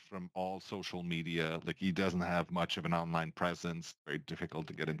absent from all social media. Like he doesn't have much of an online presence, very difficult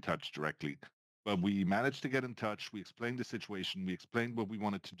to get in touch directly. But we managed to get in touch. We explained the situation. We explained what we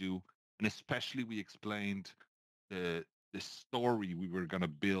wanted to do. And especially we explained the story we were going to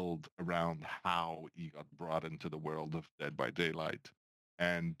build around how he got brought into the world of Dead by Daylight.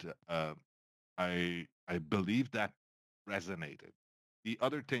 And I believe that resonated. The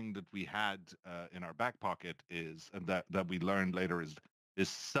other thing that we had in our back pocket is, and that we learned later, is his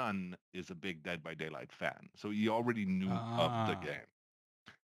son is a big Dead by Daylight fan, so he already knew of the Ah.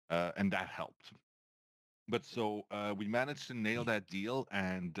 game, and that helped. But so we managed to nail that deal,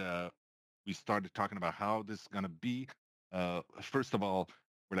 and we started talking about how this is going to be. First of all,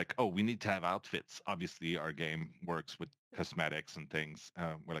 we're like, oh, we need to have outfits. Obviously, our game works with cosmetics and things.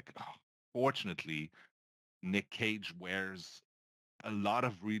 We're like, oh, fortunately, Nick Cage wears a lot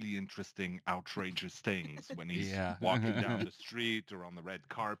of really interesting, outrageous things when he's Yeah. walking down the street or on the red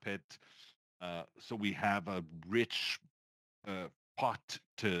carpet. So we have a rich uh, pot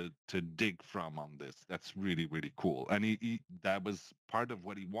to dig from on this. That's really really cool, and he that was part of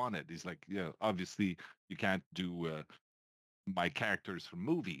what he wanted. He's like, yeah, obviously you can't do my characters from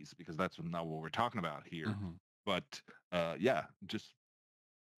movies because that's not what we're talking about here. Mhm. But yeah, just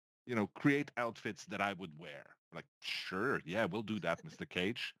create outfits that I would wear. Like, sure, yeah, we'll do that, Mr.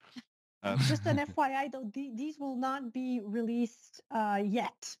 Cage. Just an FYI, though, these will not be released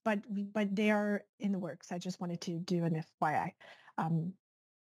yet, but they are in the works. I just wanted to do an FYI.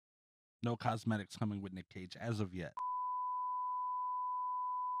 No cosmetics coming with Nick Cage as of yet.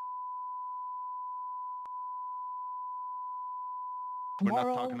 We're not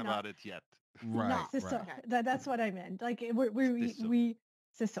Tomorrow, talking not about it yet. Right. no, c'est ça. Okay. That's what I meant. Like C'est ça. we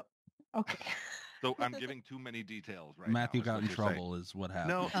c'est ça. Okay. So I'm giving too many details right Matthew now. is got what in you're saying. trouble, is what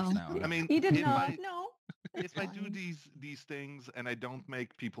No, happened just now. I mean, He did if not. I No. if I do fine. these things and I don't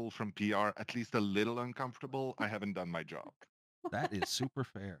make people from PR at least a little uncomfortable, I haven't done my job. That is super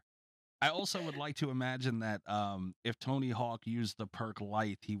fair. I also would like to imagine that if Tony Hawk used the perk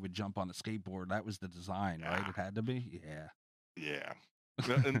light, he would jump on a skateboard. That was the design, right? Yeah. It had to be. Yeah. Yeah.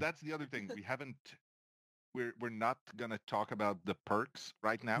 And that's the other thing. We're not gonna talk about the perks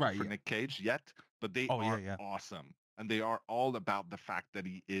right now Right, for yeah. Nick Cage yet, but they Oh, yeah, are yeah. awesome. And they are all about the fact that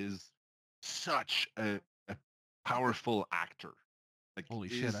he is such a powerful actor. Like Holy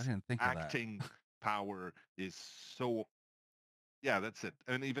shit, I his didn't think of that. acting power is so. Yeah, that's it.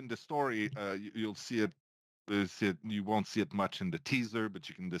 And even the story, you'll see it. You won't see it much in the teaser, but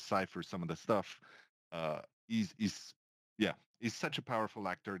you can decipher some of the stuff. Uh, he's yeah, he's such a powerful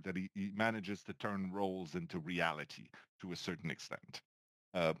actor that he manages to turn roles into reality to a certain extent.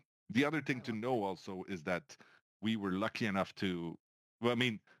 Uh, the other thing to know also is that we were lucky enough to, well, I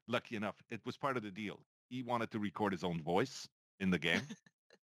mean, lucky enough, it was part of the deal. He wanted to record his own voice in the game.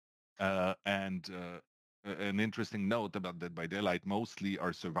 And an interesting note about Dead by Daylight: mostly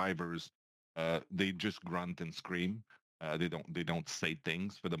our survivors, they just grunt and scream. They don't say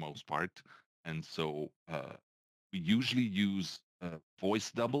things for the most part, and so we usually use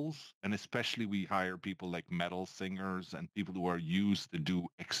voice doubles, and especially we hire people like metal singers and people who are used to do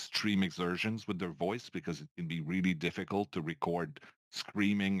extreme exertions with their voice, because it can be really difficult to record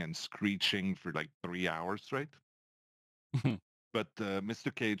screaming and screeching for like 3 hours straight. But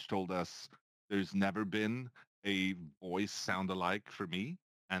Mr. Cage told us there's never been a voice sound alike for me,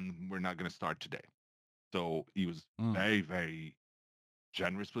 and we're not going to start today. So he was very, very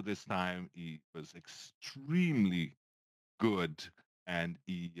generous with his time. He was extremely good, and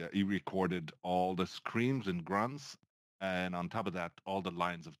he recorded all the screams and grunts, and on top of that, all the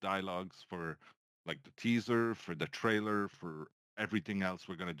lines of dialogues for like the teaser, for the trailer, for everything else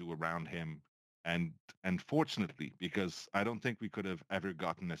we're going to do around him. And fortunately, because I don't think we could have ever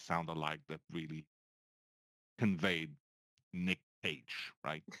gotten a sound alike that really conveyed Nick Cage,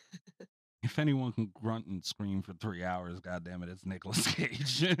 right? If anyone can grunt and scream for 3 hours, goddamn it, it's Nicolas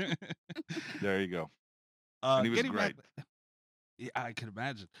Cage. There you go. And he was Getting great. back, yeah, I can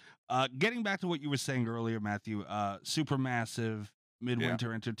imagine. Getting back to what you were saying earlier, Matthew, Supermassive,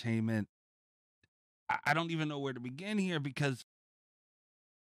 Midwinter Entertainment. I don't even know where to begin here, because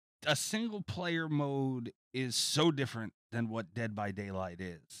a single player mode is so different than what Dead by Daylight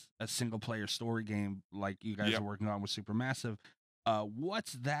is. A single player story game like you guys are working on with Supermassive.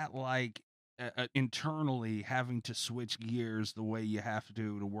 What's that like internally, having to switch gears the way you have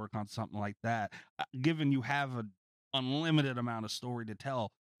to work on something like that? Given you have an unlimited amount of story to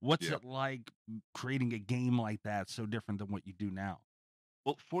tell, what's it like creating a game like that so different than what you do now?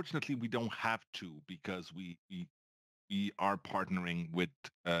 Well, fortunately, we don't have to, because we are partnering with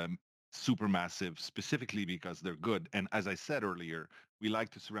Supermassive specifically because they're good. And as I said earlier, we like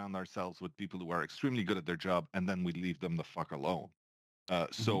to surround ourselves with people who are extremely good at their job, and then we leave them the fuck alone.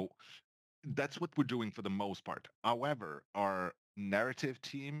 So that's what we're doing for the most part. However, our narrative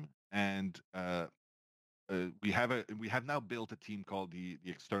team and we have now built a team called the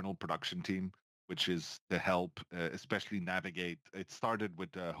external production team, which is to help especially navigate. It started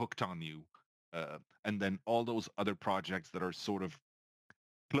with Hooked on You, and then all those other projects that are sort of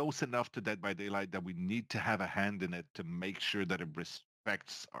close enough to Dead by Daylight that we need to have a hand in it to make sure that it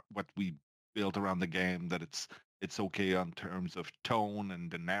respects what we built around the game, that it's okay on terms of tone and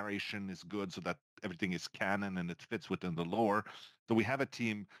the narration is good, so that everything is canon and it fits within the lore. So we have a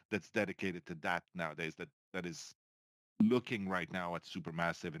team that's dedicated to that nowadays, that is looking right now at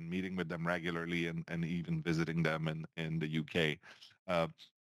Supermassive and meeting with them regularly, and even visiting them in the UK. Uh,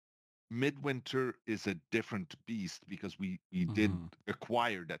 Midwinter is a different beast because we did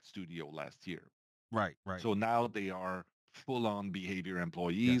acquire that studio last year. Right. So now they are full on behavior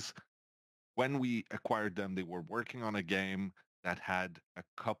employees. When we acquired them, they were working on a game that had a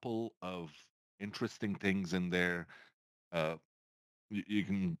couple of interesting things in there. You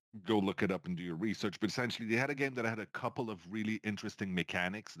can go look it up and do your research, but essentially they had a game that had a couple of really interesting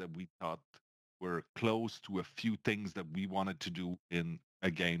mechanics that we thought were close to a few things that we wanted to do in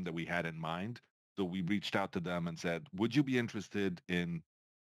a game that we had in mind. So we reached out to them and said, would you be interested in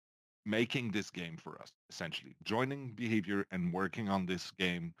making this game for us, essentially joining behavior and working on this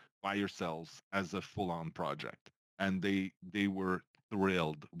game by yourselves as a full-on project? And they were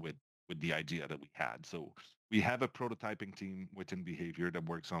thrilled with the idea that we had. So we have a prototyping team within behavior that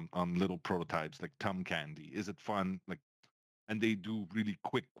works on little prototypes like Tum Candy. Is it fun? Like, and they do really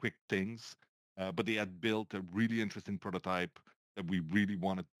quick things. But they had built a really interesting prototype that we really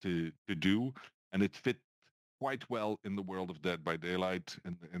wanted to do, and it fit quite well in the world of Dead by Daylight,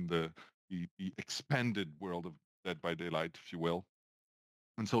 in the expanded world of Dead by Daylight, if you will.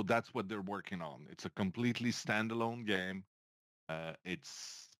 And so that's what they're working on. It's a completely standalone game.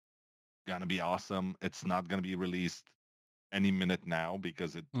 It's gonna be awesome. It's not gonna be released any minute now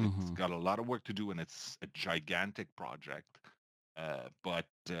because it's got a lot of work to do, and it's a gigantic project. But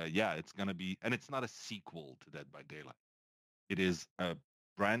yeah, it's gonna be, and it's not a sequel to Dead by Daylight. It is a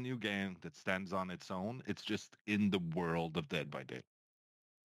brand new game that stands on its own. It's just in the world of Dead by Daylight.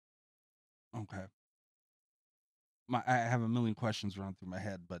 Okay. I have a million questions running through my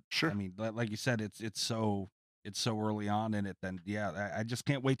head, but Sure. I mean, like you said, it's so early on in it. Then yeah, I just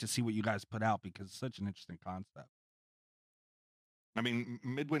can't wait to see what you guys put out because it's such an interesting concept. I mean,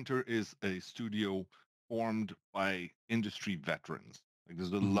 Midwinter is a studio formed by industry veterans. Like,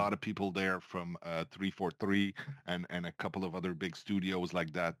 there's a lot of people there from 343 and a couple of other big studios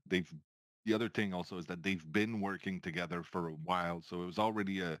like that. The other thing also is that they've been working together for a while, so it was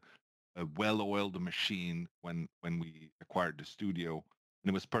already a well-oiled machine when we acquired the studio, and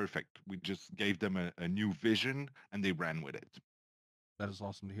it was perfect. We just gave them a new vision, and they ran with it. That is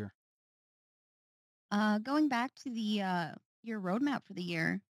awesome to hear. Going back to the your roadmap for the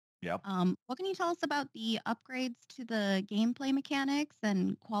year, Yep. what can you tell us about the upgrades to the gameplay mechanics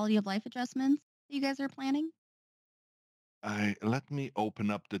and quality of life adjustments that you guys are planning? Let me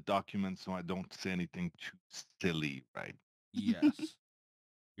open up the document so I don't say anything too silly, right? Yes.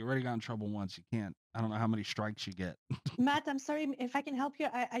 You already got in trouble once. You can't. I don't know how many strikes you get. Matt, I'm sorry if I can help you.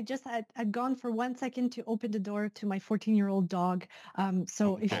 I just I'd gone for 1 second to open the door to my 14-year-old dog.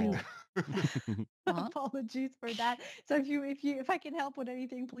 So if you Huh? apologies for that. So if I can help with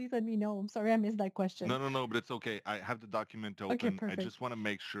anything, please let me know. I'm sorry I missed that question. No, but it's okay. I have the document Okay, open. I perfect. just want to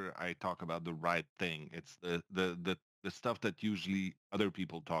make sure I talk about the right thing. It's the stuff that usually other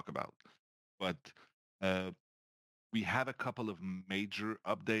people talk about. But uh, we have a couple of major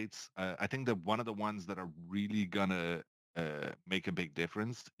updates. I think that one of the ones that are really gonna make a big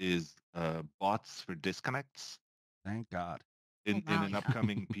difference is bots for disconnects. Thank God. In wow, an yeah.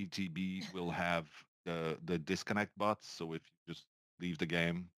 upcoming PTB, we'll have the disconnect bots. So if you just leave the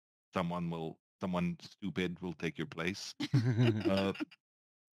game, someone stupid will take your place.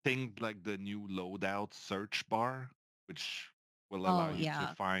 Things like the new loadout search bar, which will allow Oh, you to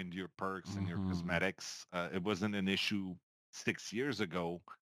yeah. find your perks and your Mhm. cosmetics. It wasn't an issue 6 years ago.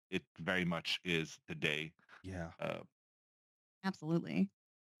 It very much is today. Yeah. Absolutely.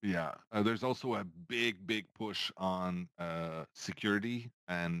 Yeah, there's also a big push on security,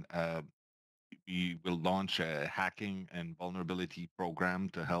 and we will launch a hacking and vulnerability program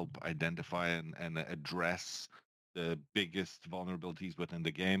to help identify and address the biggest vulnerabilities within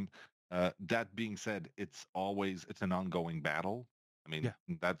the game. That being said, it's an ongoing battle. I mean, Yeah.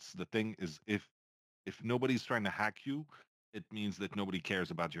 that's the thing is if nobody's trying to hack you, it means that nobody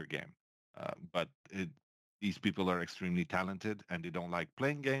cares about your game. But these people are extremely talented and they don't like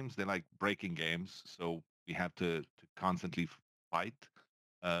playing games. They like breaking games. So we have to constantly fight.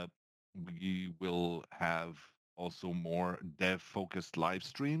 Uh, we will have also more dev-focused live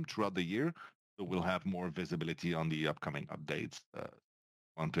stream throughout the year. So we'll have more visibility on the upcoming updates.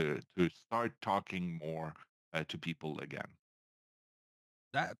 Want to start talking more to people again.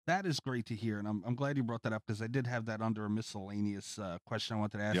 That is great to hear, and I'm glad you brought that up because I did have that under a miscellaneous question I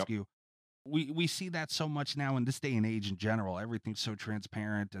wanted to ask Yep. you. We see that so much now in this day and age in general. Everything's so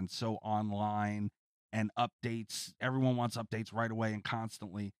transparent and so online, and updates. Everyone wants updates right away and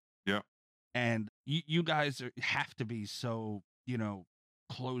constantly. Yep. And you guys have to be so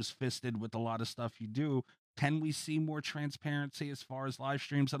close-fisted with a lot of stuff you do. Can we see more transparency as far as live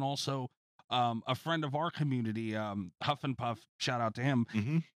streams? And also, a friend of our community, Huff and Puff, shout out to him.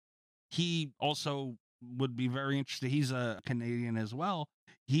 Mm-hmm. He also would be very interested. He's a Canadian as well.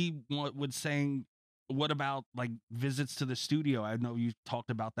 He would saying, what about like visits to the studio? I know you talked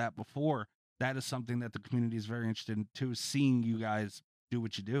about that before. That is something that the community is very interested in too, seeing you guys do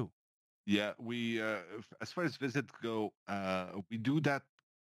what you do. Yeah, we as far as visits go, we do that.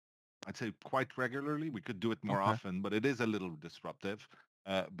 I'd say quite regularly. We could do it more Okay. often, but it is a little disruptive.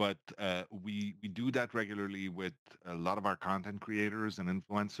 But we do that regularly with a lot of our content creators and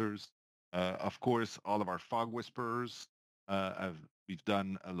influencers. Of course, all of our fog whisperers. We've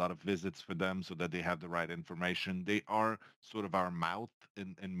done a lot of visits for them so that they have the right information. They are sort of our mouth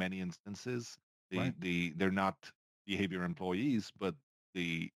in many instances. Right. They're not behavior employees, but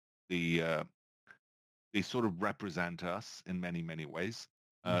the the they sort of represent us in many ways.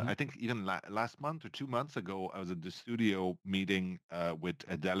 Mhm. I think even last month or 2 months ago, I was at the studio meeting with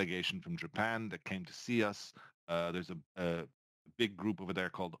a delegation from Japan that came to see us. There's a big group over there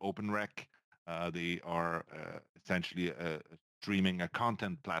called OpenRec. They are essentially streaming a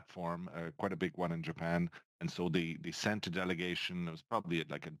content platform, quite a big one in Japan. And so they sent a delegation. It was probably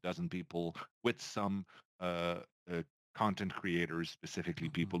like a dozen people with some uh, content creators, specifically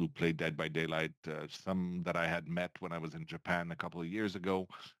Mhm. people who play Dead by Daylight, some that I had met when I was in Japan a couple of years ago.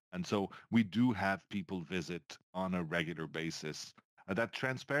 And so we do have people visit on a regular basis. That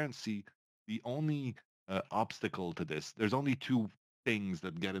transparency, the only obstacle to this, there's only two things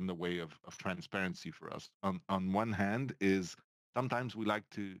that get in the way of transparency for us. On one hand is sometimes we like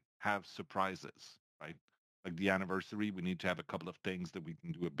to have surprises, right? like the anniversary, we need to have a couple of things that we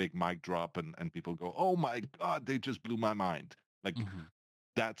can do a big mic drop and people go, oh my God, they just blew my mind. Like Mhm.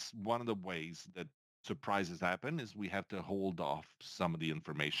 that's one of the ways that surprises happen is we have to hold off some of the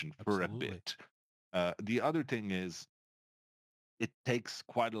information for a Absolutely. bit. The other thing is it takes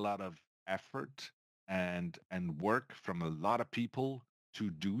quite a lot of effort and work from a lot of people to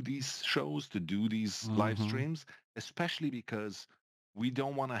do these shows, to do these live Mhm. streams, especially because we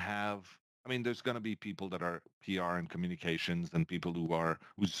don't want to have. I mean, there's going to be people that are PR and communications and people who are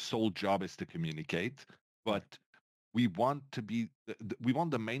whose sole job is to communicate, Right. but we want to be we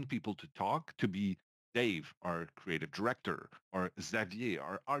want the main people to talk to be Dave, our creative director, or Xavier,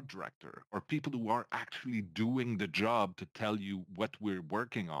 our art director, or people who are actually doing the job to tell you what we're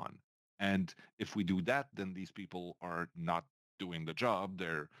working on. And if we do that, then these people are not doing the job.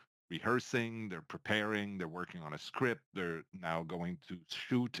 They're rehearsing, they're preparing, they're working on a script, they're now going to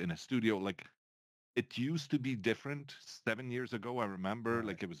shoot in a studio. Like it used to be different 7 years ago. I remember Right.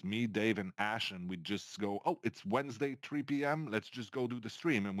 like it was me, Dave, and Ash, and we'd just go, oh, it's Wednesday, 3 p.m. Let's just go do the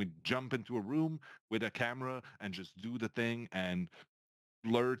stream. And we'd jump into a room with a camera and just do the thing and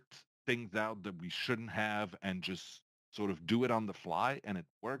blurt things out that we shouldn't have and just sort of do it on the fly. And it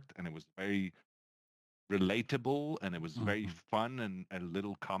worked. And it was very relatable and it was very Mhm. fun and a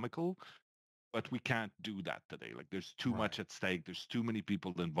little comical, but we can't do that today. Like there's too Right. much at stake. There's too many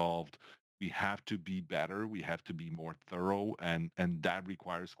people involved. We have to be better. We have to be more thorough, and that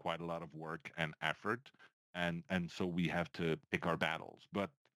requires quite a lot of work and effort. And so we have to pick our battles. But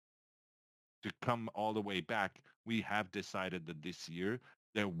to come all the way back, we have decided that this year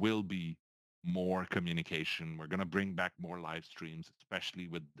there will be more communication. We're going to bring back more live streams, especially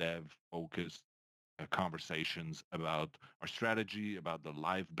with dev focused conversations about our strategy, about the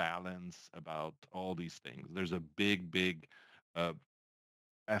life balance, about all these things. There's a big uh,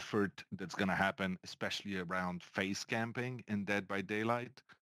 effort that's going to happen, especially around face camping in Dead by Daylight,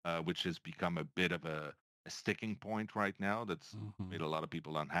 which has become a bit of a sticking point right now. That's made Mhm. a lot of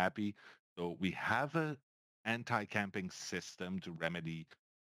people unhappy. So we have a anti-camping system to remedy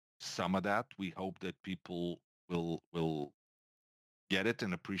some of that. We hope that people will get it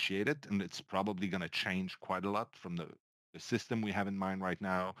and appreciate it. And it's probably going to change quite a lot from the system we have in mind right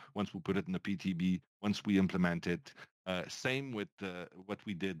now. Once we put it in the PTB, once we implement it, same with what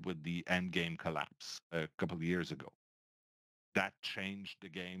we did with the end game collapse a couple of years ago. That changed the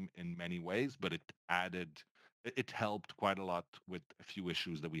game in many ways, but it helped quite a lot with a few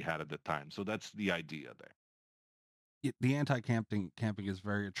issues that we had at the time. So that's the idea there. The anti-camping is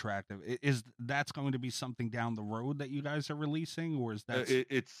very attractive. Is that's going to be something down the road that you guys are releasing, or is that?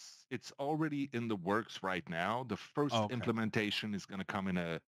 It's already in the works right now. The Oh, first okay. implementation is going to come in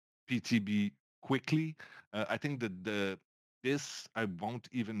a PTB quickly. I think that the this I won't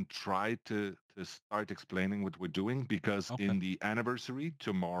even try to start explaining what we're doing because Okay. in the anniversary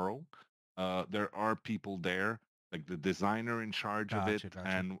tomorrow, there are people there, like the designer in charge of it, Gotcha.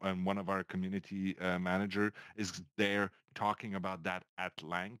 and one of our community manager is there talking about that at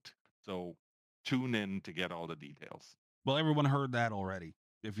length. So tune in to get all the details. Well, everyone heard that already.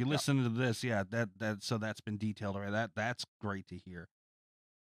 If you Yeah. listen to this, yeah, so that's been detailed already. That's great to hear.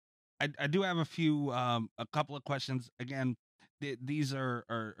 I do have a couple of questions. Again, these are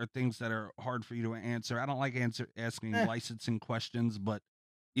things that are hard for you to answer. I don't like asking Eh, licensing questions, but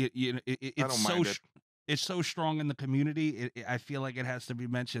I don't mind it. it's so strong in the community. I feel like it has to be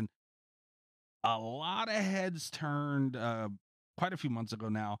mentioned. A lot of heads turned quite a few months ago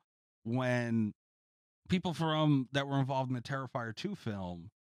now when people from that were involved in the Terrifier 2 film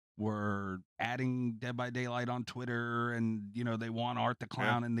were adding Dead by Daylight on Twitter, and they want Art the Yeah.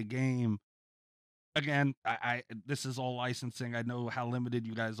 Clown in the game. Again, I this is all licensing. I know how limited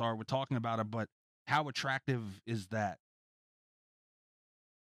you guys are with talking about it, but how attractive is that?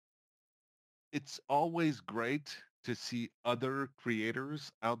 It's always great to see other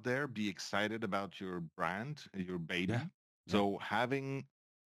creators out there be excited about your brand, your Yeah, baby. yeah, So having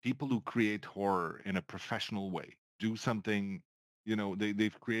people who create horror in a professional way do something,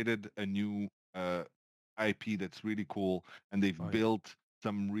 they've created a new IP that's really cool and they've oh yeah, built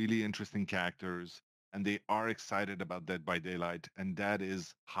some really interesting characters and they are excited about Dead by Daylight, and that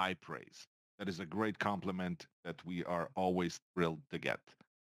is high praise. That is a great compliment that we are always thrilled to get.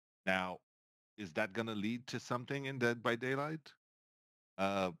 Now, is that going to lead to something in Dead by Daylight?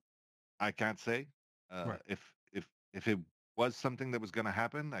 Uh, I can't say. right, If it was something that was going to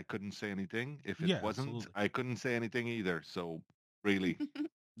happen, I couldn't say anything. If it yeah, wasn't, absolutely, I couldn't say anything either. So really,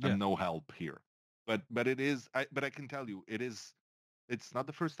 yeah, I'm no help here. But it is. But I can tell you, it is. It's not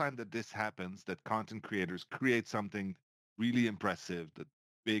the first time that this happens. That content creators create something really impressive. That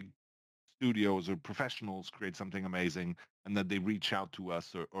big studios or professionals create something amazing, and then they reach out to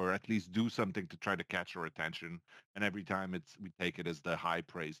us, or at least do something to try to catch our attention. And every time we take it as the high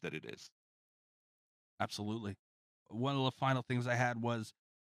praise that it is. Absolutely. One of the final things I had was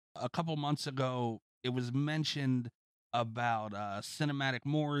a couple months ago, it was mentioned about cinematic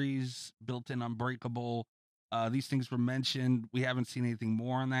Moris, built-in Unbreakable. These things were mentioned. We haven't seen anything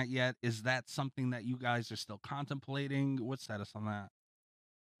more on that yet. Is that something that you guys are still contemplating? What's status on that?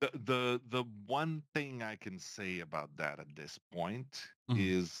 The one thing I can say about that at this point Mhm.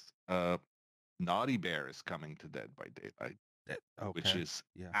 is Naughty Bear is coming to Dead by Daylight, which Okay. is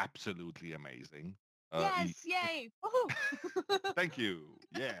Yeah. absolutely amazing. Yes, yay! Woohoo! Thank you.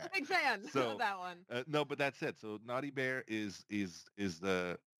 Yeah. Big fan So of that one. no, but that's it. So Naughty Bear is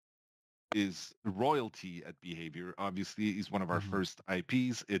royalty at behavior. Obviously, he's one of our Mhm. first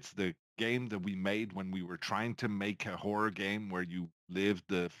IPs. It's the game that we made when we were trying to make a horror game where you lived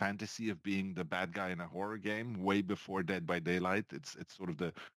the fantasy of being the bad guy in a horror game way before Dead by Daylight. It's sort of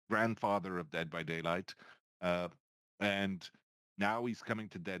the grandfather of Dead by Daylight. And now he's coming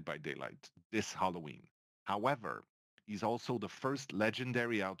to Dead by Daylight this Halloween. However, he's also the first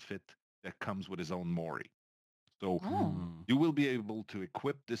legendary outfit that comes with his own Mori. So Oh. Mm. you will be able to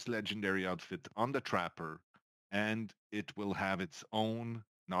equip this legendary outfit on the Trapper, and it will have its own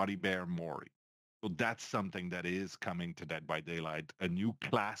Naughty Bear Mori. So that's something that is coming to Dead by Daylight, a new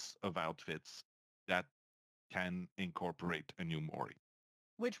class of outfits that can incorporate a new Mori.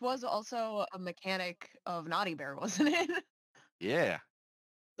 Which was also a mechanic of Naughty Bear, wasn't it? Yeah.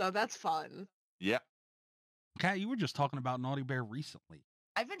 So that's fun. Yeah. Kat, you were just talking about Naughty Bear recently.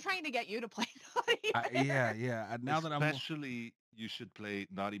 I've been trying to get you to play Naughty Bear. Yeah. Now that I'm Especially you should play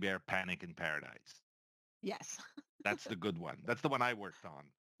Naughty Bear Panic in Paradise. Yes. That's the good one. That's the one I worked on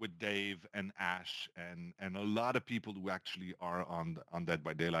with Dave and Ash and a lot of people who actually are on Dead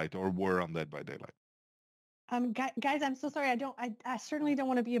by Daylight or were on Dead by Daylight. Guys, I'm so sorry. I certainly don't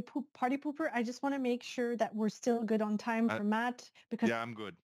want to be a party pooper. I just want to make sure that we're still good on time Uh, for Matt because Yeah, I'm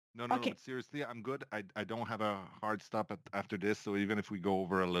good. No, Okay. but seriously, I'm good. I don't have a hard stop after this, so even if we go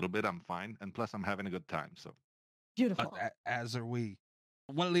over a little bit, I'm fine. And plus, I'm having a good time. So beautiful. as are we.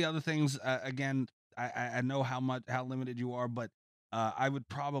 One of the other things, again, I know how limited you are, but I would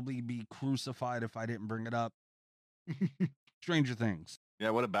probably be crucified if I didn't bring it up. Stranger Things. yeah,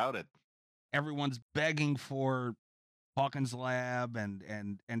 what about it? Everyone's begging for Hawkins Lab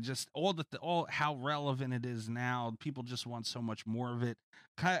and just all how relevant it is now. People just want so much more of it.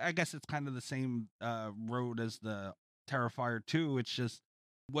 I guess it's kind of the same road as the Terrifier 2. It's just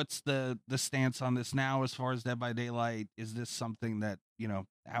what's the stance on this now as far as Dead by Daylight? Is this something that,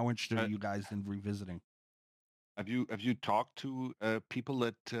 how interested Uh, are you guys in revisiting? Have you talked to people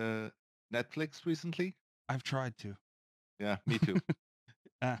at Netflix recently? I've tried to. Yeah, me too.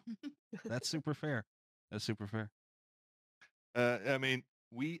 That's super fair. That's super fair. I mean,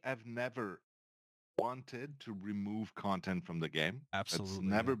 we have never wanted to remove content from the game. Absolutely, That's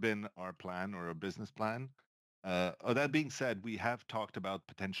never yeah. been our plan or a business plan. That being said, we have talked about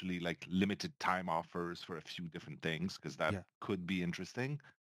potentially like limited time offers for a few different things because that Yeah. could be interesting,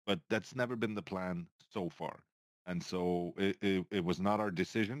 but that's never been the plan so far. And so it was not our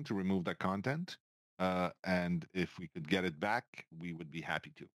decision to remove that content. And if we could get it back, we would be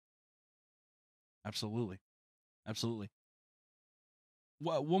happy to. Absolutely. Absolutely.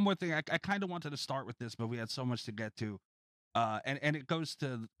 Well, one more thing. I kind of wanted to start with this, but we had so much to get to. And it goes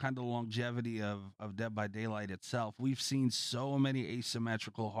to kind of the longevity of Dead by Daylight itself. We've seen so many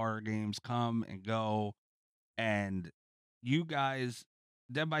asymmetrical horror games come and go, and you guys,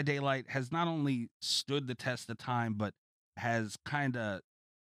 Dead by Daylight has not only stood the test of time, but has kind of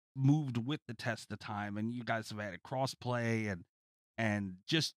moved with the test of time. And you guys have added crossplay and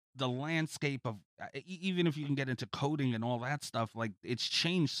just the landscape of even if you can get into coding and all that stuff, like it's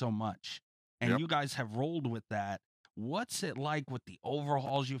changed so much, and Yep. you guys have rolled with that. What's it like with the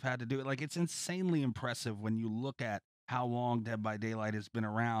overhauls you've had to do? Like, it's insanely impressive when you look at how long Dead by Daylight has been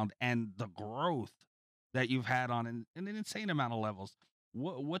around and the growth that you've had on an insane amount of levels.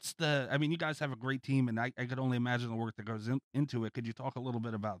 What's the? I mean, you guys have a great team, and I could only imagine the work that goes into it. Could you talk a little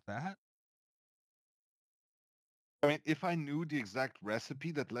bit about that? I mean, if I knew the exact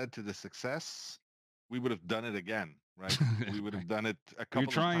recipe that led to the success, we would have done it again, right? We would have done it a couple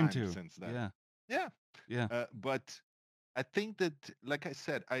You're trying of times to. since then. Yeah. Yeah. Yeah. But I think that, like I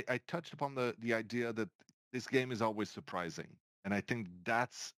said, I touched upon the idea that this game is always surprising, and I think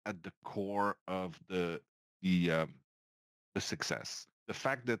that's at the core of the success. The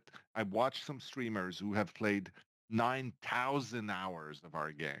fact that I watched some streamers who have played 9,000 hours of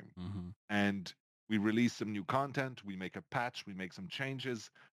our game, Mm-hmm. and We release some new content, we make a patch, we make some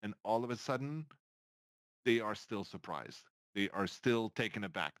changes, and all of a sudden, they are still surprised. They are still taken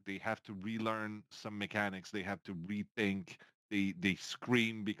aback. They have to relearn some mechanics. They have to rethink. They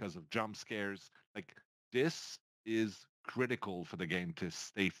scream because of jump scares. Like this is critical for the game to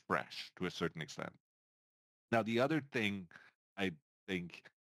stay fresh to a certain extent. Now, the other thing I think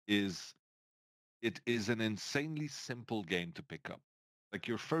is it is an insanely simple game to pick up. Like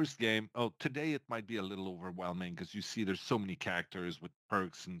your first game, oh, today it might be a little overwhelming because you see there's so many characters with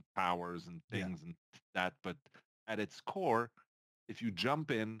perks and powers and Yeah. things and that. But at its core, if you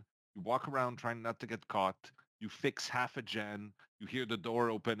jump in, you walk around trying not to get caught, you fix half a gen, you hear the door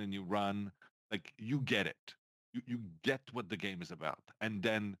open and you run, like you get it. You get what the game is about. And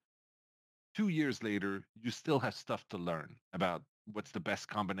then 2 years later, you still have stuff to learn about what's the best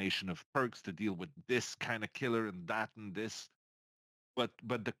combination of perks to deal with this kind of killer and that and this.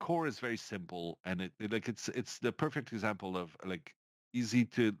 But the core is very simple, and like it's the perfect example of like easy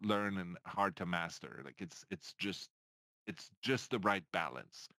to learn and hard to master. Like it's just the right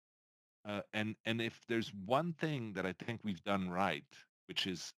balance. And if there's one thing that I think we've done right, which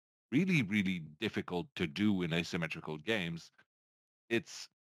is really really difficult to do in asymmetrical games, it's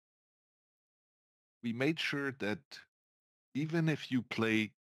we made sure that even if you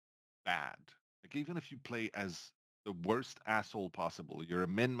play bad, like even if you play as the worst asshole possible, you're a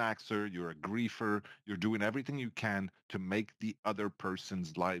min-maxer, you're a griefer, you're doing everything you can to make the other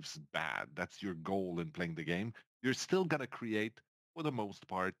person's lives bad. That's your goal in playing the game. You're still going to create, for the most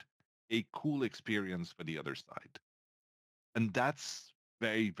part, a cool experience for the other side. And that's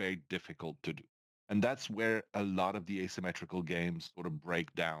very, very difficult to do. And that's where a lot of the asymmetrical games sort of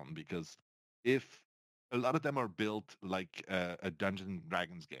break down because if a lot of them are built like a Dungeons and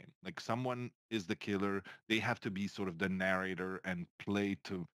Dragons game, like someone is the killer, they have to be sort of the narrator and play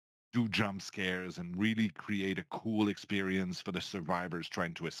to do jump scares and really create a cool experience for the survivors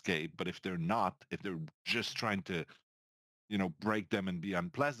trying to escape. But if they're not, if they're just trying to break them and be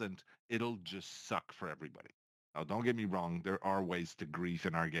unpleasant, it'll just suck for everybody. Now, don't get me wrong, there are ways to grief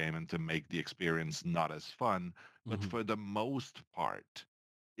in our game and to make the experience not as fun. But Mhm. for the most part,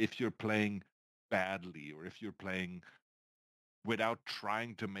 if you're playing badly or if you're playing without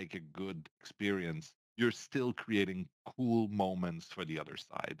trying to make a good experience, you're still creating cool moments for the other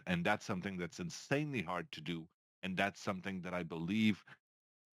side. And that's something that's insanely hard to do. And that's something that I believe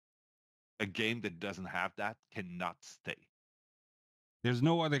a game that doesn't have that cannot stay. There's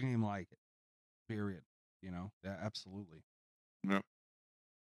no other game like it. Period. Yeah, absolutely. Yep.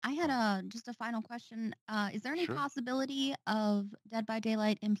 I had just a final question. Is there any Sure. possibility of Dead by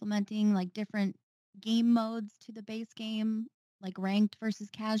Daylight implementing like different game modes to the base game, like ranked versus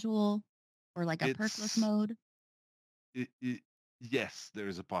casual, or like a perkless It's mode? yes, there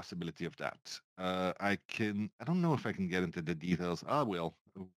is a possibility of that. I don't know if I can get into the details. I will.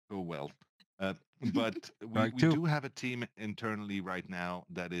 Oh well. Uh, but we Strike we two. do have a team internally right now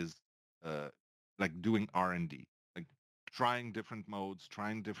that is uh, like doing R&D, like trying different modes,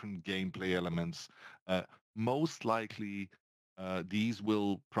 trying different gameplay elements. Uh, Most likely, these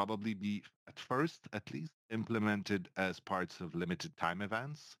will probably be at first, at least, implemented as parts of limited time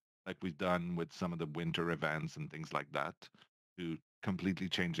events like we've done with some of the winter events and things like that to completely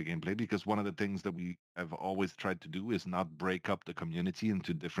change the gameplay. Because one of the things that we have always tried to do is not break up the community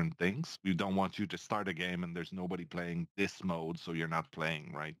into different things. We don't want you to start a game and there's nobody playing this mode, so you're not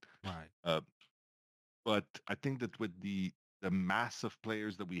playing, right? Right. But I think that with the mass of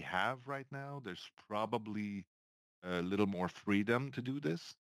players that we have right now, there's probably a little more freedom to do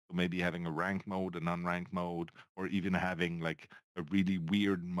this. So maybe having a rank mode, an unranked mode, or even having like a really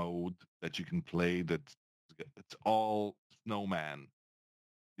weird mode that you can play that's it's all snowman.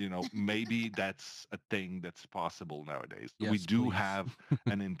 Maybe that's a thing that's possible nowadays. So we Yes, do please. have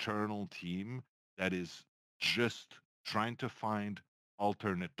an internal team that is just trying to find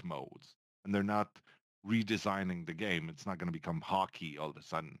alternate modes. And they're not redesigning the game. It's not going to become hockey all of a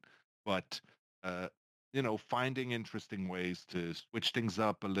sudden. But uh, finding interesting ways to switch things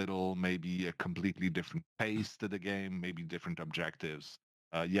up a little, maybe a completely different pace to the game, maybe different objectives.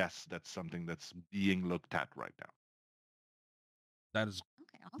 Yes, that's something that's being looked at right now. That is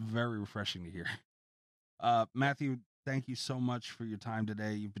Okay, awesome. very refreshing to hear. Matthew, thank you so much for your time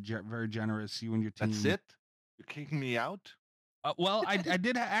today. You've been very generous. You and your team. That's it? You're kicking me out? Well, I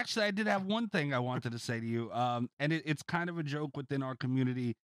did actually I did have one thing I wanted to say to you. And it's kind of a joke within our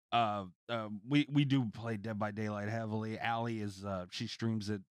community. We do play Dead by Daylight heavily. Allie is she streams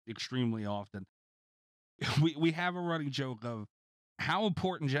it extremely often. We have a running joke of how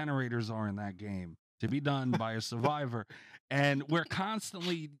important generators are in that game to be done by a survivor. And we're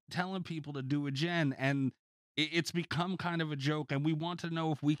constantly telling people to do a gen, and it's become kind of a joke. And we want to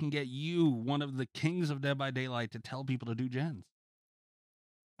know if we can get you, one of the kings of Dead by Daylight, to tell people to do gens.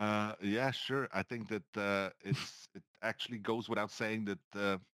 Yeah, sure. I think that it actually goes without saying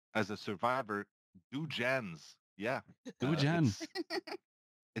that as a survivor, do gens. Yeah, Do a gen.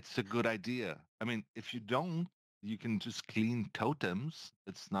 it's a good idea. I mean, if you don't, you can just clean totems.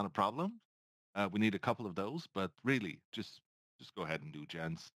 It's not a problem. We need a couple of those, but really, just go ahead and do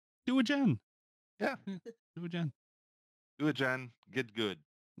gens. Do a gen. Yeah, Do a gen. do a gen. Get good.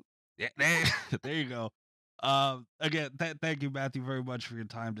 Yeah, there you go. Again, thank you, Matthew, very much for your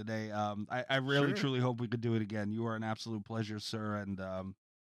time today. I really, Sure. truly hope we could do it again. You are an absolute pleasure, sir, and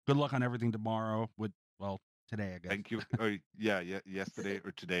good luck on everything tomorrow. Today, I guess. Thank you. Yesterday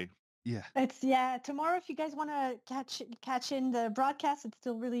or today. Yeah. It's tomorrow. If you guys want to catch in the broadcast, it's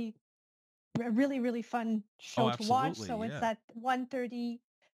still really fun show to watch. absolutely, So yeah. it's at 1:30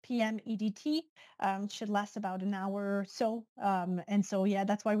 p.m. EDT. Should last about an hour or so. And so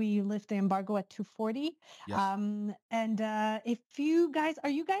that's why we lift the embargo at 2:40. Yes. And if you guys are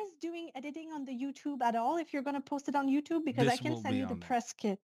you guys doing editing on the YouTube at all? If you're going to post it on YouTube, because I This can will send be you the on there. press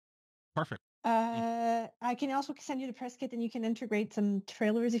kit. Perfect. I can also send you the press kit, and you can integrate some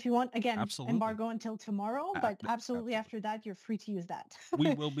trailers if you want. Again, Absolutely. embargo until tomorrow, but absolutely absolutely. after that, you're free to use that.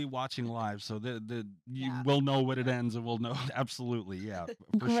 We will be watching live, so you Yeah. will know when it ends, and we'll know. Absolutely, yeah,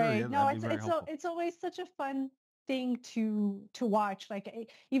 for Great. sure. Yeah, No, that'd be very helpful. it's always such a fun thing to watch.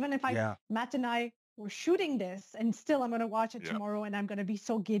 Like even if Matt and I were shooting this, and still I'm going to watch it tomorrow, and I'm going to be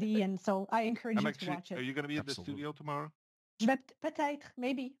so giddy, and so I encourage you to watch it. Are you going to be in the Absolutely. studio tomorrow? Peut-être,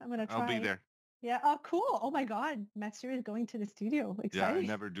 maybe I'm going to try. I'll be there. Yeah. Oh, cool. Oh my God, Mathieu is going to the studio. Exciting. Yeah, I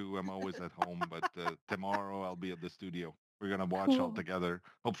never do. I'm always at home, but tomorrow I'll be at the studio. We're gonna watch all together.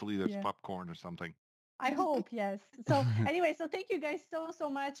 Hopefully, there's popcorn or something. I hope, yes. So anyway, so thank you guys so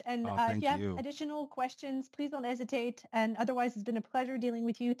much. And if you have additional questions, please don't hesitate. And otherwise, it's been a pleasure dealing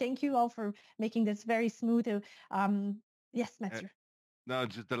with you. Thank you all for making this very smooth. Yes, Mathieu. No,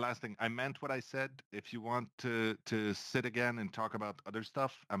 just the last thing. I meant what I said. If you want to sit again and talk about other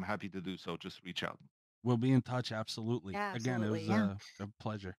stuff, I'm happy to do so. Just reach out. We'll be in touch. Absolutely. Yeah, Again, absolutely. it was a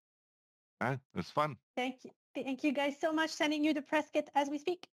pleasure. All right, it was fun. Thank you. Thank you guys so much. Sending you the press kit as we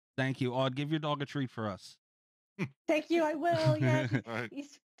speak. Thank you. Odd, give your dog a treat for us. Thank you. I will. Yeah, Right.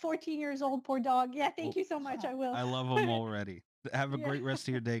 he's 14 years old. Poor dog. Yeah, thank you so much. I will. I love him already. Have a great rest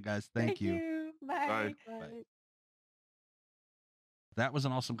of your day, guys. Thank you. Bye. Bye. That was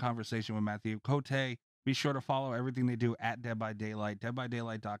an awesome conversation with Mathieu Cote. Be sure to follow everything they do at Dead by Daylight,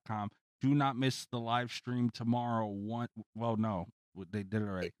 deadbydaylight.com. Do not miss the live stream tomorrow. No, they did it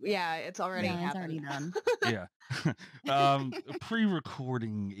already. Yeah, it's already happened. It's already done. Yeah.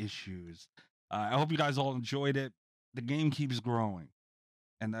 Pre-recording issues. I hope you guys all enjoyed it. The game keeps growing,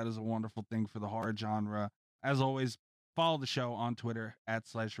 and that is a wonderful thing for the horror genre. As always, follow the show on Twitter at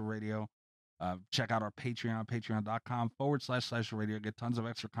Slasher Radio. Check out our Patreon, patreon.com/Slasher Radio. Get tons of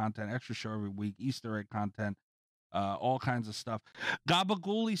extra content, extra show every week, Easter egg content, all kinds of stuff.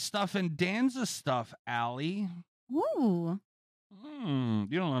 Gabagooli stuff and Danza stuff, Allie. Ooh. You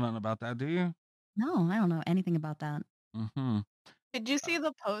don't know nothing about that, do you? No, I don't know anything about that. Mm-hmm. Did you see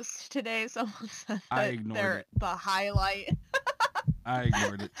the post today? Someone said I that ignored it. the highlight. I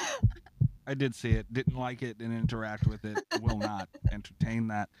ignored it. I did see it, didn't like it, didn't interact with it, will not entertain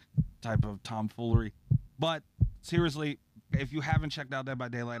that type of tomfoolery. But seriously, if you haven't checked out Dead by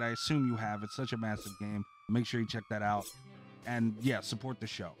Daylight, I assume you have. It's such a massive game. Make sure you check that out. And yeah, support the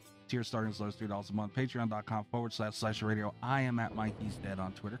show. Tier starting as low as $3 a month. Patreon.com/Slasher Radio. I am at Mikey's Dead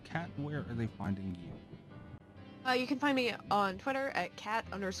on Twitter. Kat, where are they finding you? You can find me on Twitter at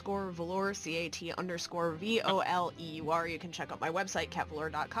cat_velour, CAT_VOLEUR. You can check out my website,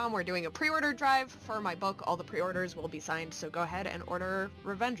 catvelour.com. We're doing a pre-order drive for my book. All the pre-orders will be signed, so go ahead and order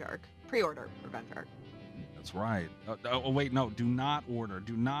Revenge Arc. Pre-order Revenge Arc. That's right. Wait, no, do not order.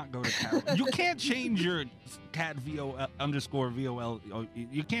 Do not go to cat. You can't change your cat _VOL.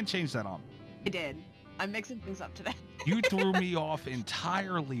 You can't change that on me. I did. I'm mixing things up today. You threw me off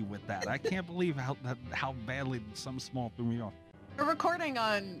entirely with that. I can't believe how badly some small threw me off. We're recording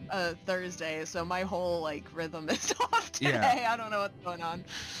on Thursday, so my whole rhythm is off today. Yeah. I don't know what's going on.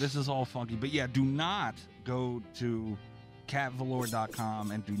 This is all funky. But yeah, do not go to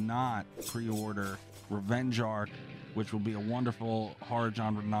catvelour.com and do not pre-order Revenge Arc, which will be a wonderful horror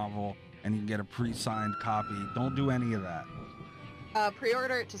genre novel, and you can get a pre-signed copy. Don't do any of that.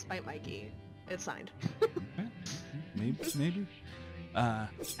 Pre-order it to spite Mikey. It's signed. Maybe.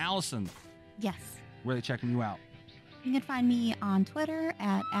 Allison. Yes. Where are they checking you out? You can find me on Twitter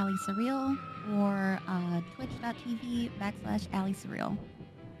at Ali Surreal or twitch.tv/AllieSurreal.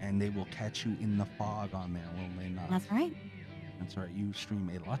 And they will catch you in the fog on there, will they not? That's right. That's right. You stream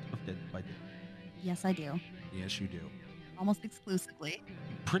a lot of Dead by Daylight. Yes, I do. Yes, you do. Almost exclusively.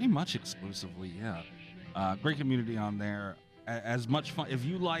 Pretty much exclusively, yeah. Great community on there. As much fun. If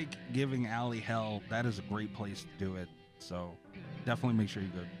you like giving Allie hell, that is a great place to do it. So definitely make sure you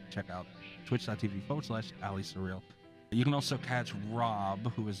go check out twitch.tv/AllieSurreal. You can also catch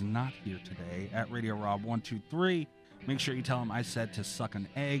Rob, who is not here today, at Radio Rob 123. Make sure you tell him I said to suck an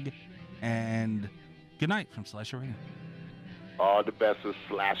egg. And good night from Slasher Radio. All the best of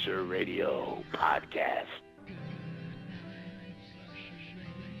Slasher Radio podcast.